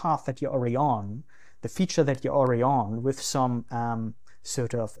expand the path that you're already on, the feature that you're already on, with some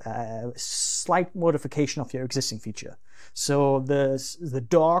sort of slight modification of your existing feature. So the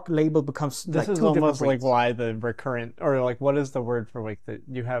dog label becomes this like is almost like why the recurrent, or like what is the word for like that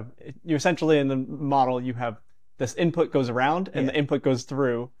you essentially in the model you have this input goes around and the input goes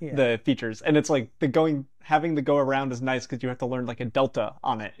through the features, and it's like having the go around is nice because you have to learn like a delta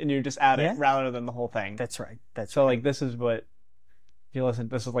on it and you just add it rather than the whole thing. That's right. Like this is what if you listen,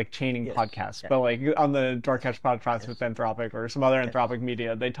 this is like chaining podcasts, but like on the Darkesh podcast with Anthropic or some other Anthropic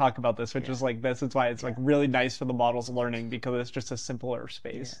media, they talk about this, which is like this is why it's like really nice for the model's learning because it's just a simpler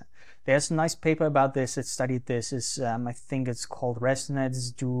space. Yeah. There's a nice paper about this that studied this. Is I think it's called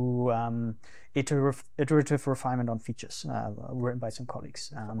ResNets do iterative refinement on features, written by some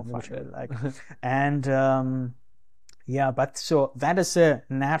colleagues. Which I like. And but so that is a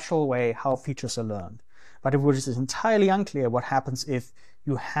natural way how features are learned. But it is entirely unclear what happens if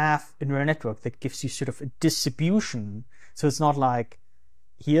you have a neural network that gives you sort of a distribution. So it's not like,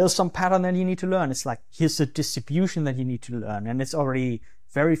 here's some pattern that you need to learn. It's like, here's a distribution that you need to learn. And it's already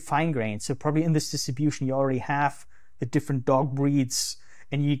very fine-grained. So probably in this distribution, you already have the different dog breeds,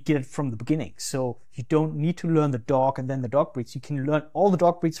 and you get it from the beginning. So you don't need to learn the dog and then the dog breeds. You can learn all the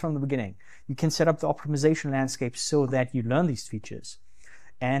dog breeds from the beginning. You can set up the optimization landscape so that you learn these features.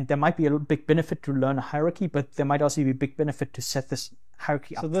 And there might be a big benefit to learn a hierarchy, but there might also be a big benefit to set this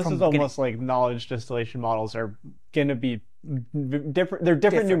hierarchy up. So this is almost like knowledge distillation models are going to be different. They're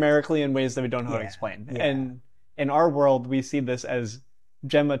different numerically in ways that we don't know how to explain. Yeah. And in our world, we see this as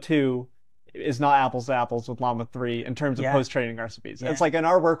Gemma 2 is not apples to apples with Llama 3 in terms of post-training recipes. Yeah. It's like in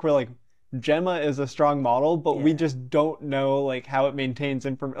our work, we're like, Gemma is a strong model, but we Yeah. just don't know like how it maintains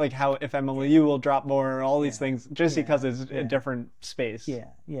like how if MLU will drop more and all these things just because it's a different space.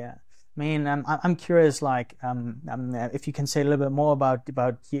 Yeah. I mean, I'm curious, like, if you can say a little bit more about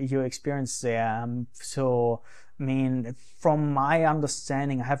your experience there. So, I mean, from my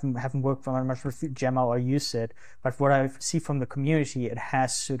understanding, I haven't worked very much with Gemma or used it, but what I see from the community, it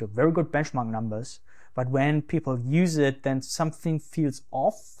has sort of very good benchmark numbers. But when people use it, then something feels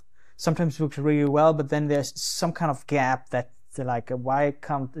off. Sometimes it works really well, but then there's some kind of gap that they're like, why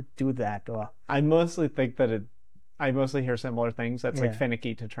can't it do that? Or I mostly think that I mostly hear similar things. That's like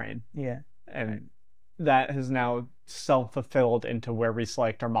finicky to train. Yeah. And that has now self-fulfilled into where we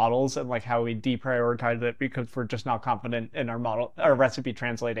select our models and like how we deprioritize it because we're just not confident in our recipe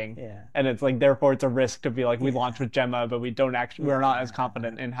translating. Yeah. And it's like, therefore it's a risk to be like, we launch with Gemma, but we're not as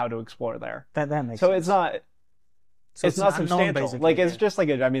confident in how to explore there. That makes so sense. it's not, So it's not unknown, substantial. basically, Like it's just like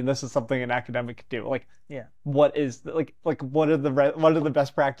I mean, this is something an academic could do. Like, what is like what are the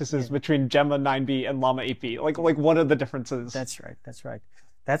best practices between Gemma 9b and Llama 8b? Like what are the differences? That's right.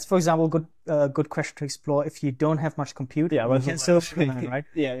 That's, for example, good question to explore if you don't have much compute. Yeah, you can still learn, right?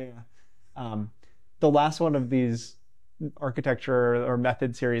 Yeah. The last one of these architecture or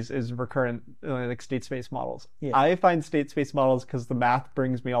method series is recurrent like state space models. Yeah. I find state space models because the math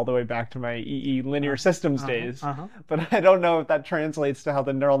brings me all the way back to my EE linear systems days, but I don't know if that translates to how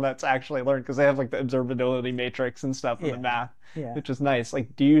the neural nets actually learn because they have like the observability matrix and stuff in the math, which is nice.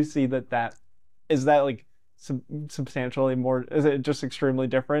 Like, do you see that is that like substantially more? Is it just extremely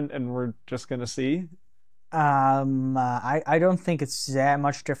different, and we're just gonna see? I don't think it's that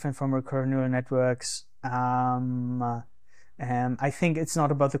much different from recurrent neural networks. I think it's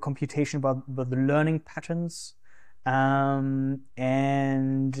not about the computation, but the learning patterns. I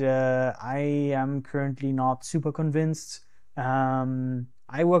am currently not super convinced.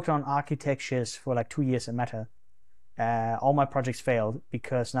 I worked on architectures for like 2 years at Meta. All my projects failed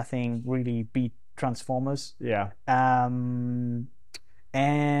because nothing really beat transformers. Yeah.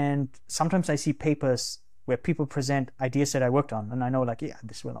 And sometimes I see papers where people present ideas that I worked on, and I know, like, yeah,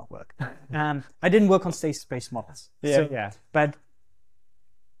 this will not work. I didn't work on state space models.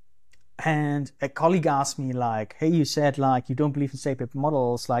 And a colleague asked me, like, hey, you said, like, you don't believe in state space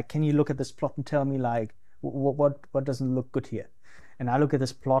models. Like, can you look at this plot and tell me, like, what doesn't look good here? And I look at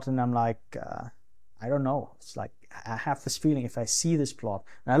this plot and I'm like, I don't know. It's like, I have this feeling if I see this plot,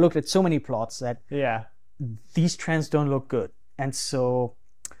 and I looked at so many plots that these trends don't look good. And so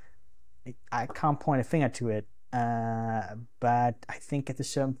I can't point a finger to it, but I think at a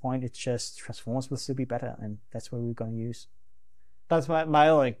certain point, it's just transformers will still be better, and that's what we're going to use. That's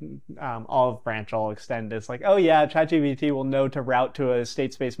my like olive branch I'll extend is like, oh yeah, ChatGPT will know to route to a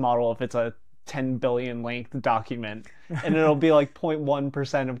state space model if it's a 10 billion length document, and it'll be like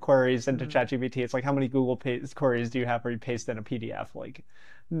 0.1% of queries into ChatGPT. It's like, how many Google queries do you have where you paste in a PDF? Like,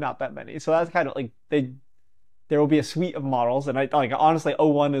 not that many. So that's kind of like there will be a suite of models, and I like honestly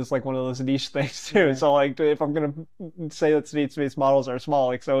O1 is like one of those niche things too. So like if I'm gonna say that state space models are small,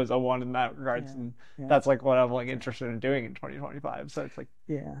 like so is O1 in that regards, and that's like what I'm like interested in doing in 2025. So it's like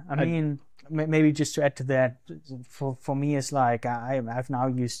I mean maybe just to add to that, for me it's like I've now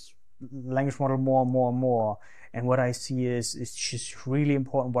used language model more, and what I see is it's just really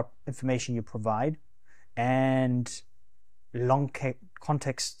important what information you provide, and long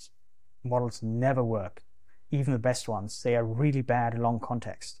context models never work. Even the best ones, they are really bad in long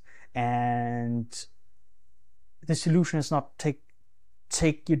context. And the solution is not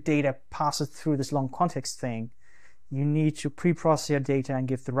take your data, pass it through this long context thing. You need to pre-process your data and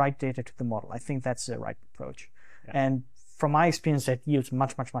give the right data to the model. I think that's the right approach. And from my experience, that yields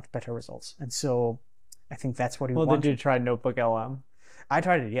much better results. And so I think that's what you want. Well, did you try Notebook LM? I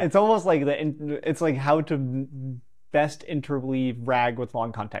tried it, yeah. It's almost like it's like how to best interleave RAG with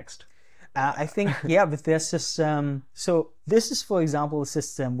long context. I think, but there's this, so this is, for example, a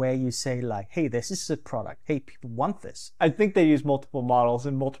system where you say like, hey, this is a product. Hey, people want this. I think they use multiple models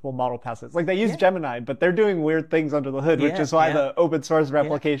and multiple model passes. Like they use Gemini, but they're doing weird things under the hood, which is why the open source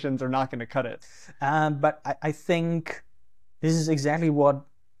replications are not going to cut it. But I think this is exactly what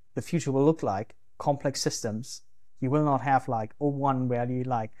the future will look like. Complex systems. You will not have like O1 where you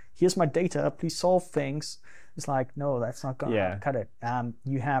like, here's my data, please solve things. It's like, no, that's not going to cut it.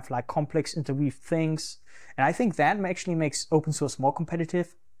 You have like complex interweave things. And I think that actually makes open source more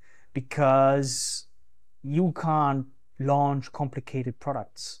competitive because you can't launch complicated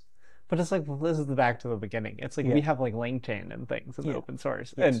products. But it's like, well, this is back to the beginning. It's like we have like LangChain and things in the open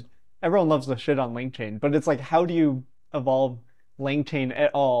source. And everyone loves the shit on LangChain. But it's like, how do you evolve LangChain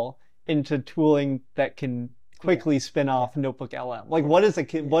at all into tooling that can quickly spin off notebook LM. Like what is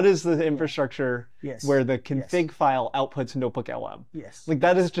what is the infrastructure where the config file outputs notebook LM? Yes. Like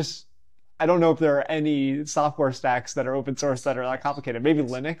that is just, I don't know if there are any software stacks that are open source that are that complicated. Maybe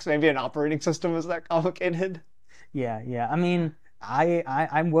Linux, maybe an operating system is that complicated. Yeah. I mean,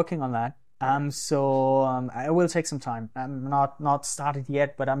 I'm working on that. I will take some time. I'm not started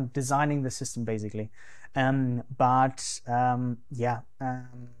yet, but I'm designing the system basically. I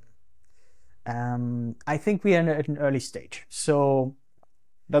think we are at an early stage. So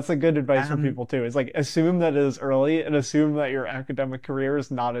that's a good advice for people too. Is like assume that it is early and assume that your academic career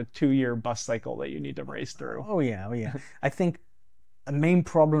is not a 2-year bus cycle that you need to race through. Oh yeah. I think a main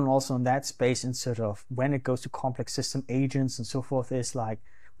problem also in that space, and sort of when it goes to complex system agents and so forth, is like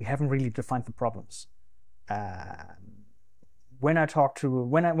we haven't really defined the problems. When I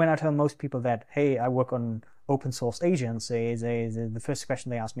tell most people that, hey, I work on open source agents, the first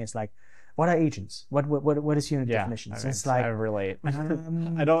question they ask me is like, what are agents? What is unit definition? So it's like, I relate.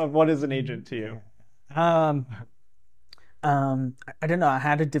 I don't. What is an agent to you? I don't know. I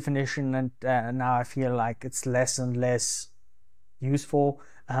had a definition, and now I feel like it's less and less useful.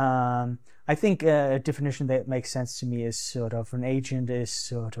 I think a definition that makes sense to me is sort of an agent is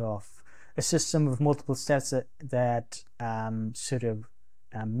sort of a system of multiple steps that sort of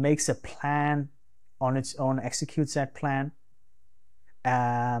makes a plan on its own, executes that plan.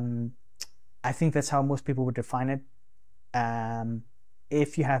 I think that's how most people would define it.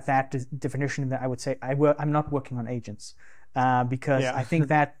 If you have that definition, then I would say I'm not working on agents because I think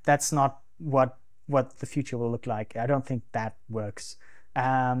that's not what the future will look like. I don't think that works.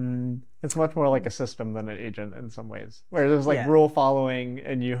 It's much more like a system than an agent in some ways, where there's like rule following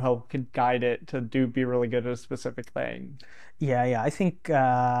and you help guide it to be really good at a specific thing. I think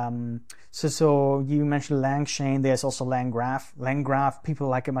so you mentioned LangChain. There's also LangGraph. LangGraph, people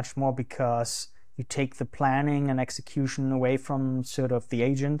like it much more because you take the planning and execution away from sort of the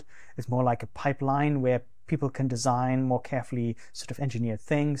agent. It's more like a pipeline where people can design more carefully, sort of engineer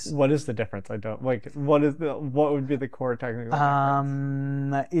things. What is the difference? I don't like. What would be the core technical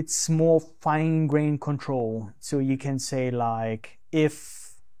difference? It's more fine-grained control. So you can say like,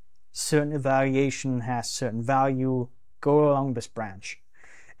 if certain evaluation has certain value, go along this branch.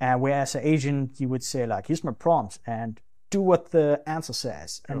 Whereas an agent, you would say like, here's my prompt and do what the answer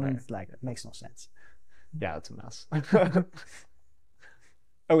says. And it's like, it makes no sense. Yeah, it's a mess.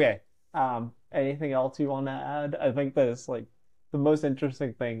 Okay. Anything else you want to add? I think that it's like the most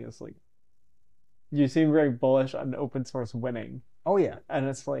interesting thing is like you seem very bullish on open source winning. Oh yeah. And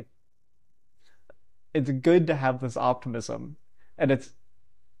it's like it's good to have this optimism, and it's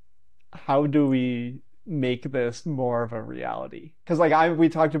how do we make this more of a reality? Because like we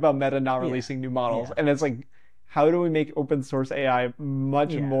talked about Meta not releasing new models, and it's like, how do we make open source AI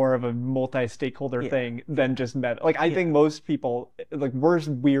much more of a multi-stakeholder thing than just Meta? Like, I think most people, like, we're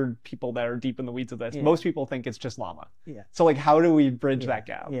weird people that are deep in the weeds of this. Most people think it's just Llama. So, like, how do we bridge that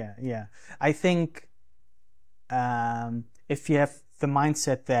gap? I think if you have the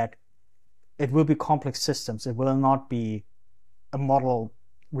mindset that it will be complex systems, it will not be a model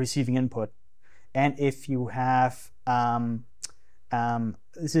receiving input. And if you have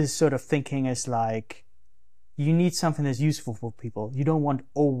this sort of thinking is like, you need something that's useful for people. You don't want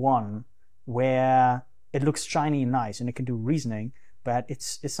O1 where it looks shiny and nice and it can do reasoning, but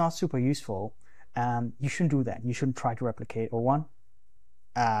it's not super useful. You shouldn't do that. You shouldn't try to replicate O1.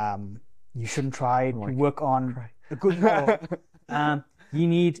 You shouldn't try to work on a good model. You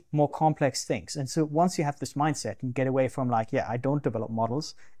need more complex things. And so once you have this mindset and get away from like, I don't develop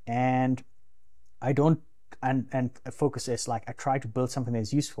models and I don't, and focus is like, I try to build something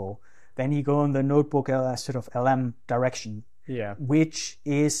that's useful. Then you go in the notebook sort of LM direction, which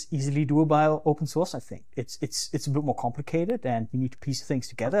is easily doable by open source. I think it's a bit more complicated, and you need to piece things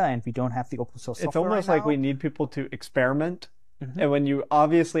together. And we don't have the open source software. It's almost like we need people to experiment, and when you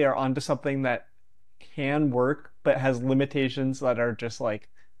obviously are onto something that can work but has limitations that are just like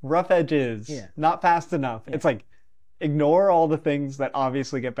rough edges, not fast enough. It's like ignore all the things that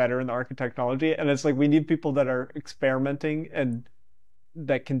obviously get better in the architectology, and it's like we need people that are experimenting and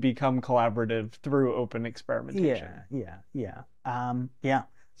that can become collaborative through open experimentation.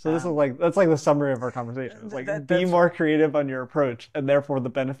 So this is like, that's like the summary of our conversation. It's like, be more creative on your approach, and therefore the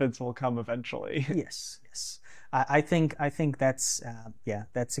benefits will come eventually. Yes. I think that's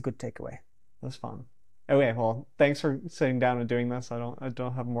that's a good takeaway. That's fun. Okay, well, thanks for sitting down and doing this. I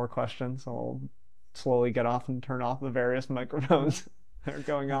don't have more questions, so I'll slowly get off and turn off the various microphones that are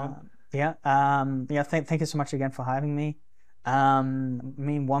going on. Thank you so much again for having me. I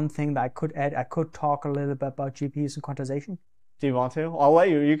mean, one thing that I could add, I could talk a little bit about GPUs and quantization. Do you want to? I'll let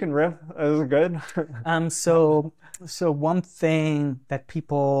you. You can riff. Is it good? So one thing that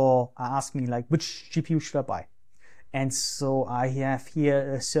people ask me, like, which GPU should I buy? And so I have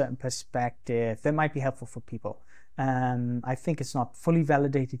here a certain perspective that might be helpful for people. I think it's not fully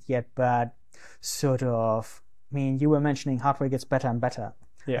validated yet, but sort of, I mean, you were mentioning hardware gets better and better.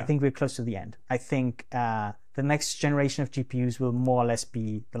 Yeah. I think we're close to the end. I think the next generation of GPUs will more or less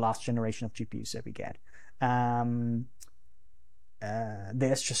be the last generation of GPUs that we get.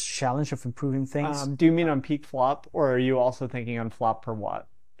 There's just challenge of improving things. Do you mean on peak flop, or are you also thinking on flop per watt?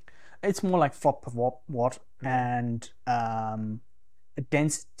 It's more like flop per watt, and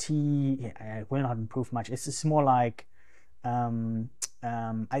density will not improve much. It's more like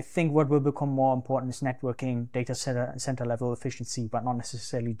I think what will become more important is networking, data center level efficiency, but not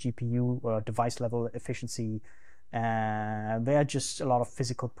necessarily GPU or device level efficiency. There are just a lot of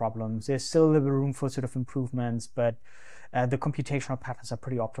physical problems. There's still a little room for sort of improvements, but the computational patterns are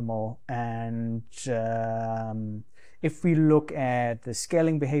pretty optimal. And if we look at the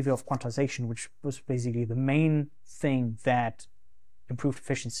scaling behavior of quantization, which was basically the main thing that improved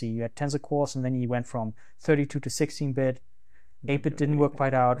efficiency, you had tensor cores, and then you went from 32 to 16-bit. 8-bit didn't work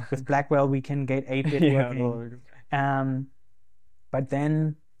quite out. With Blackwell, we can get 8-bit working. But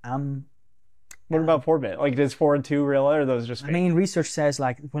then... what about 4-bit? Like, is 4 and 2 real, or are those just fake? I mean, research says,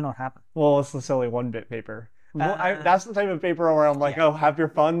 like, it will not happen. Well, it's the silly 1-bit paper. Well, that's the type of paper where I'm like, oh, have your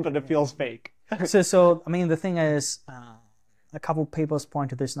fun, but it feels fake. So I mean, the thing is, a couple papers point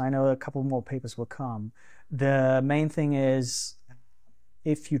to this, and I know a couple more papers will come. The main thing is,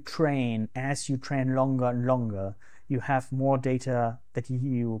 if you train, as you train longer and longer, you have more data that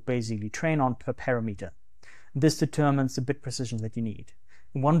you basically train on per parameter. This determines the bit precision that you need.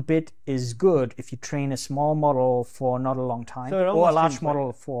 1 bit is good if you train a small model for not a long time, or a large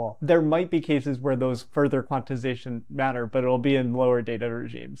model for... There might be cases where those further quantization matter, but it'll be in lower data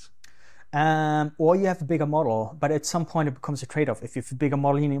regimes. Or you have a bigger model, but at some point it becomes a trade-off. If you have a bigger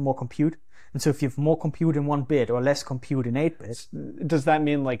model, you need more compute. And so if you have more compute in 1 bit or less compute in 8 bits... Does that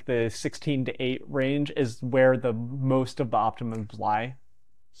mean like the 16 to 8 range is where the most of the optimums lie?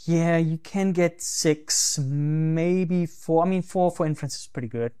 Yeah, you can get 6, maybe 4. I mean, 4 for inference is pretty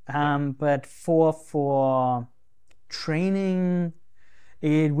good. But 4 for training,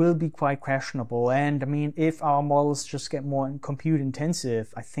 it will be quite questionable. And I mean, if our models just get more compute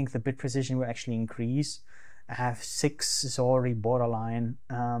intensive, I think the bit precision will actually increase. I have 6 is already borderline.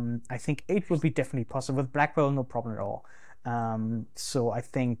 I think 8 will be definitely possible. With Blackwell, no problem at all. So I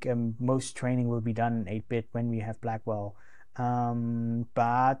think most training will be done in 8-bit when we have Blackwell.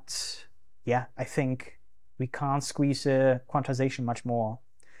 But yeah, I think we can't squeeze quantization much more.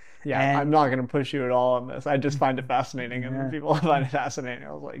 Yeah, and I'm not going to push you at all on this. I just find it fascinating, and people find it fascinating.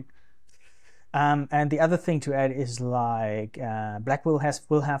 I was like, and the other thing to add is like Blackwell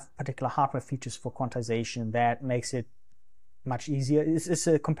will have particular hardware features for quantization that makes it much easier. It's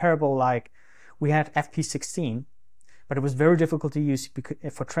a comparable, like we had FP16. But it was very difficult to use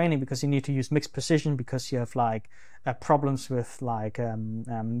for training because you need to use mixed precision because you have like problems with like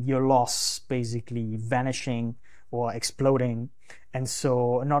your loss basically vanishing or exploding, and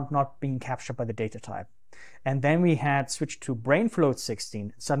so not being captured by the data type. And then we had switched to BrainFloat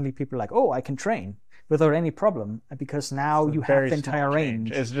 16. Suddenly people are like, oh, I can train without any problem because now you have the entire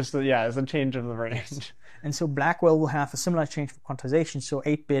range. It's just it's a change of the range. And so Blackwell will have a similar change for quantization. So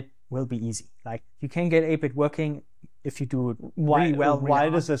 8-bit will be easy. Like you can get 8-bit working if you do it really well. Why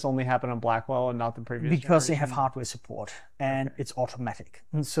does this only happen on Blackwell and not the previous Because generation? they have hardware support and it's automatic.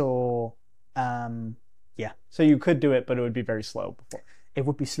 And so, yeah. So you could do it, but it would be very slow before. It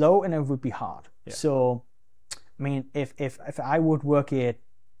would be slow and it would be hard. Yeah. So, I mean, if I would work it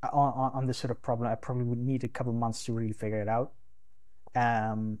on this sort of problem, I probably would need a couple months to really figure it out.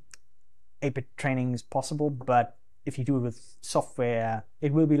 8-bit training is possible, but if you do it with software,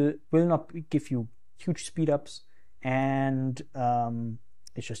 it will not give you huge speed ups, and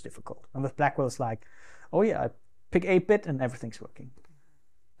it's just difficult. And with Blackwell, it's like, oh yeah, I pick 8-bit and everything's working.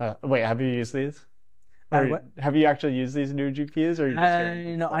 Wait, have you used these? Have you actually used these new GPUs? Or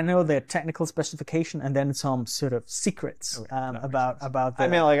I know their technical specification and then some sort of secrets about the... I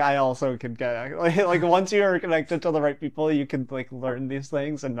mean, like I also could get like once you are connected to the right people, you can like learn these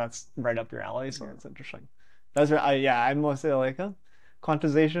things, and that's right up your alley. So it's interesting. That's I'm mostly like,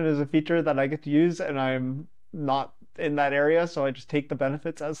 quantization is a feature that I get to use, and I'm not in that area, so I just take the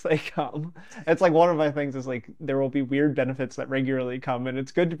benefits as they come. It's like one of my things is like there will be weird benefits that regularly come, and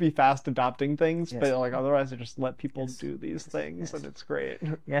it's good to be fast adopting things, but like otherwise I just let people do these things, and it's great.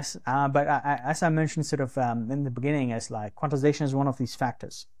 Yes, but as I mentioned sort of in the beginning, as like quantization is one of these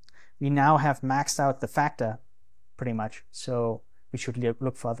factors. We now have maxed out the factor pretty much. So we should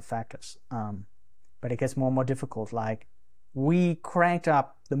look for other factors. But it gets more and more difficult. Like, we cranked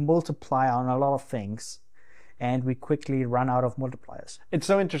up the multiplier on a lot of things, and we quickly run out of multipliers. It's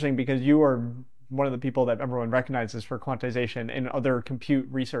so interesting because you are one of the people that everyone recognizes for quantization and other compute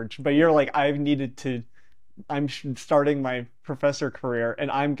research. But you're like, I'm starting my professor career,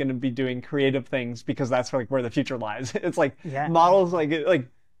 and I'm going to be doing creative things because that's like where the future lies. It's like models, like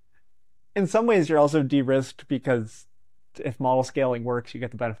in some ways you're also de-risked because if model scaling works, you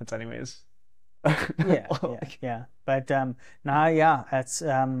get the benefits anyways. Yeah. But it's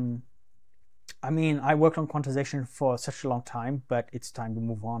I mean, I worked on quantization for such a long time, but it's time to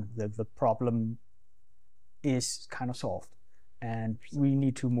move on. The problem is kind of solved, and we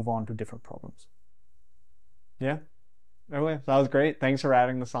need to move on to different problems. Yeah. Anyway, that was great. Thanks for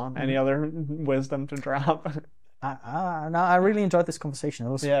adding this on. Any other wisdom to drop? No, I really enjoyed this conversation. It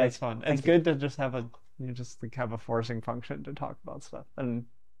was great. It's fun. It's good to just have a forcing function to talk about stuff, and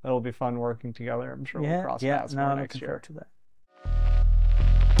it'll be fun working together. I'm sure we'll cross paths more next year. To that.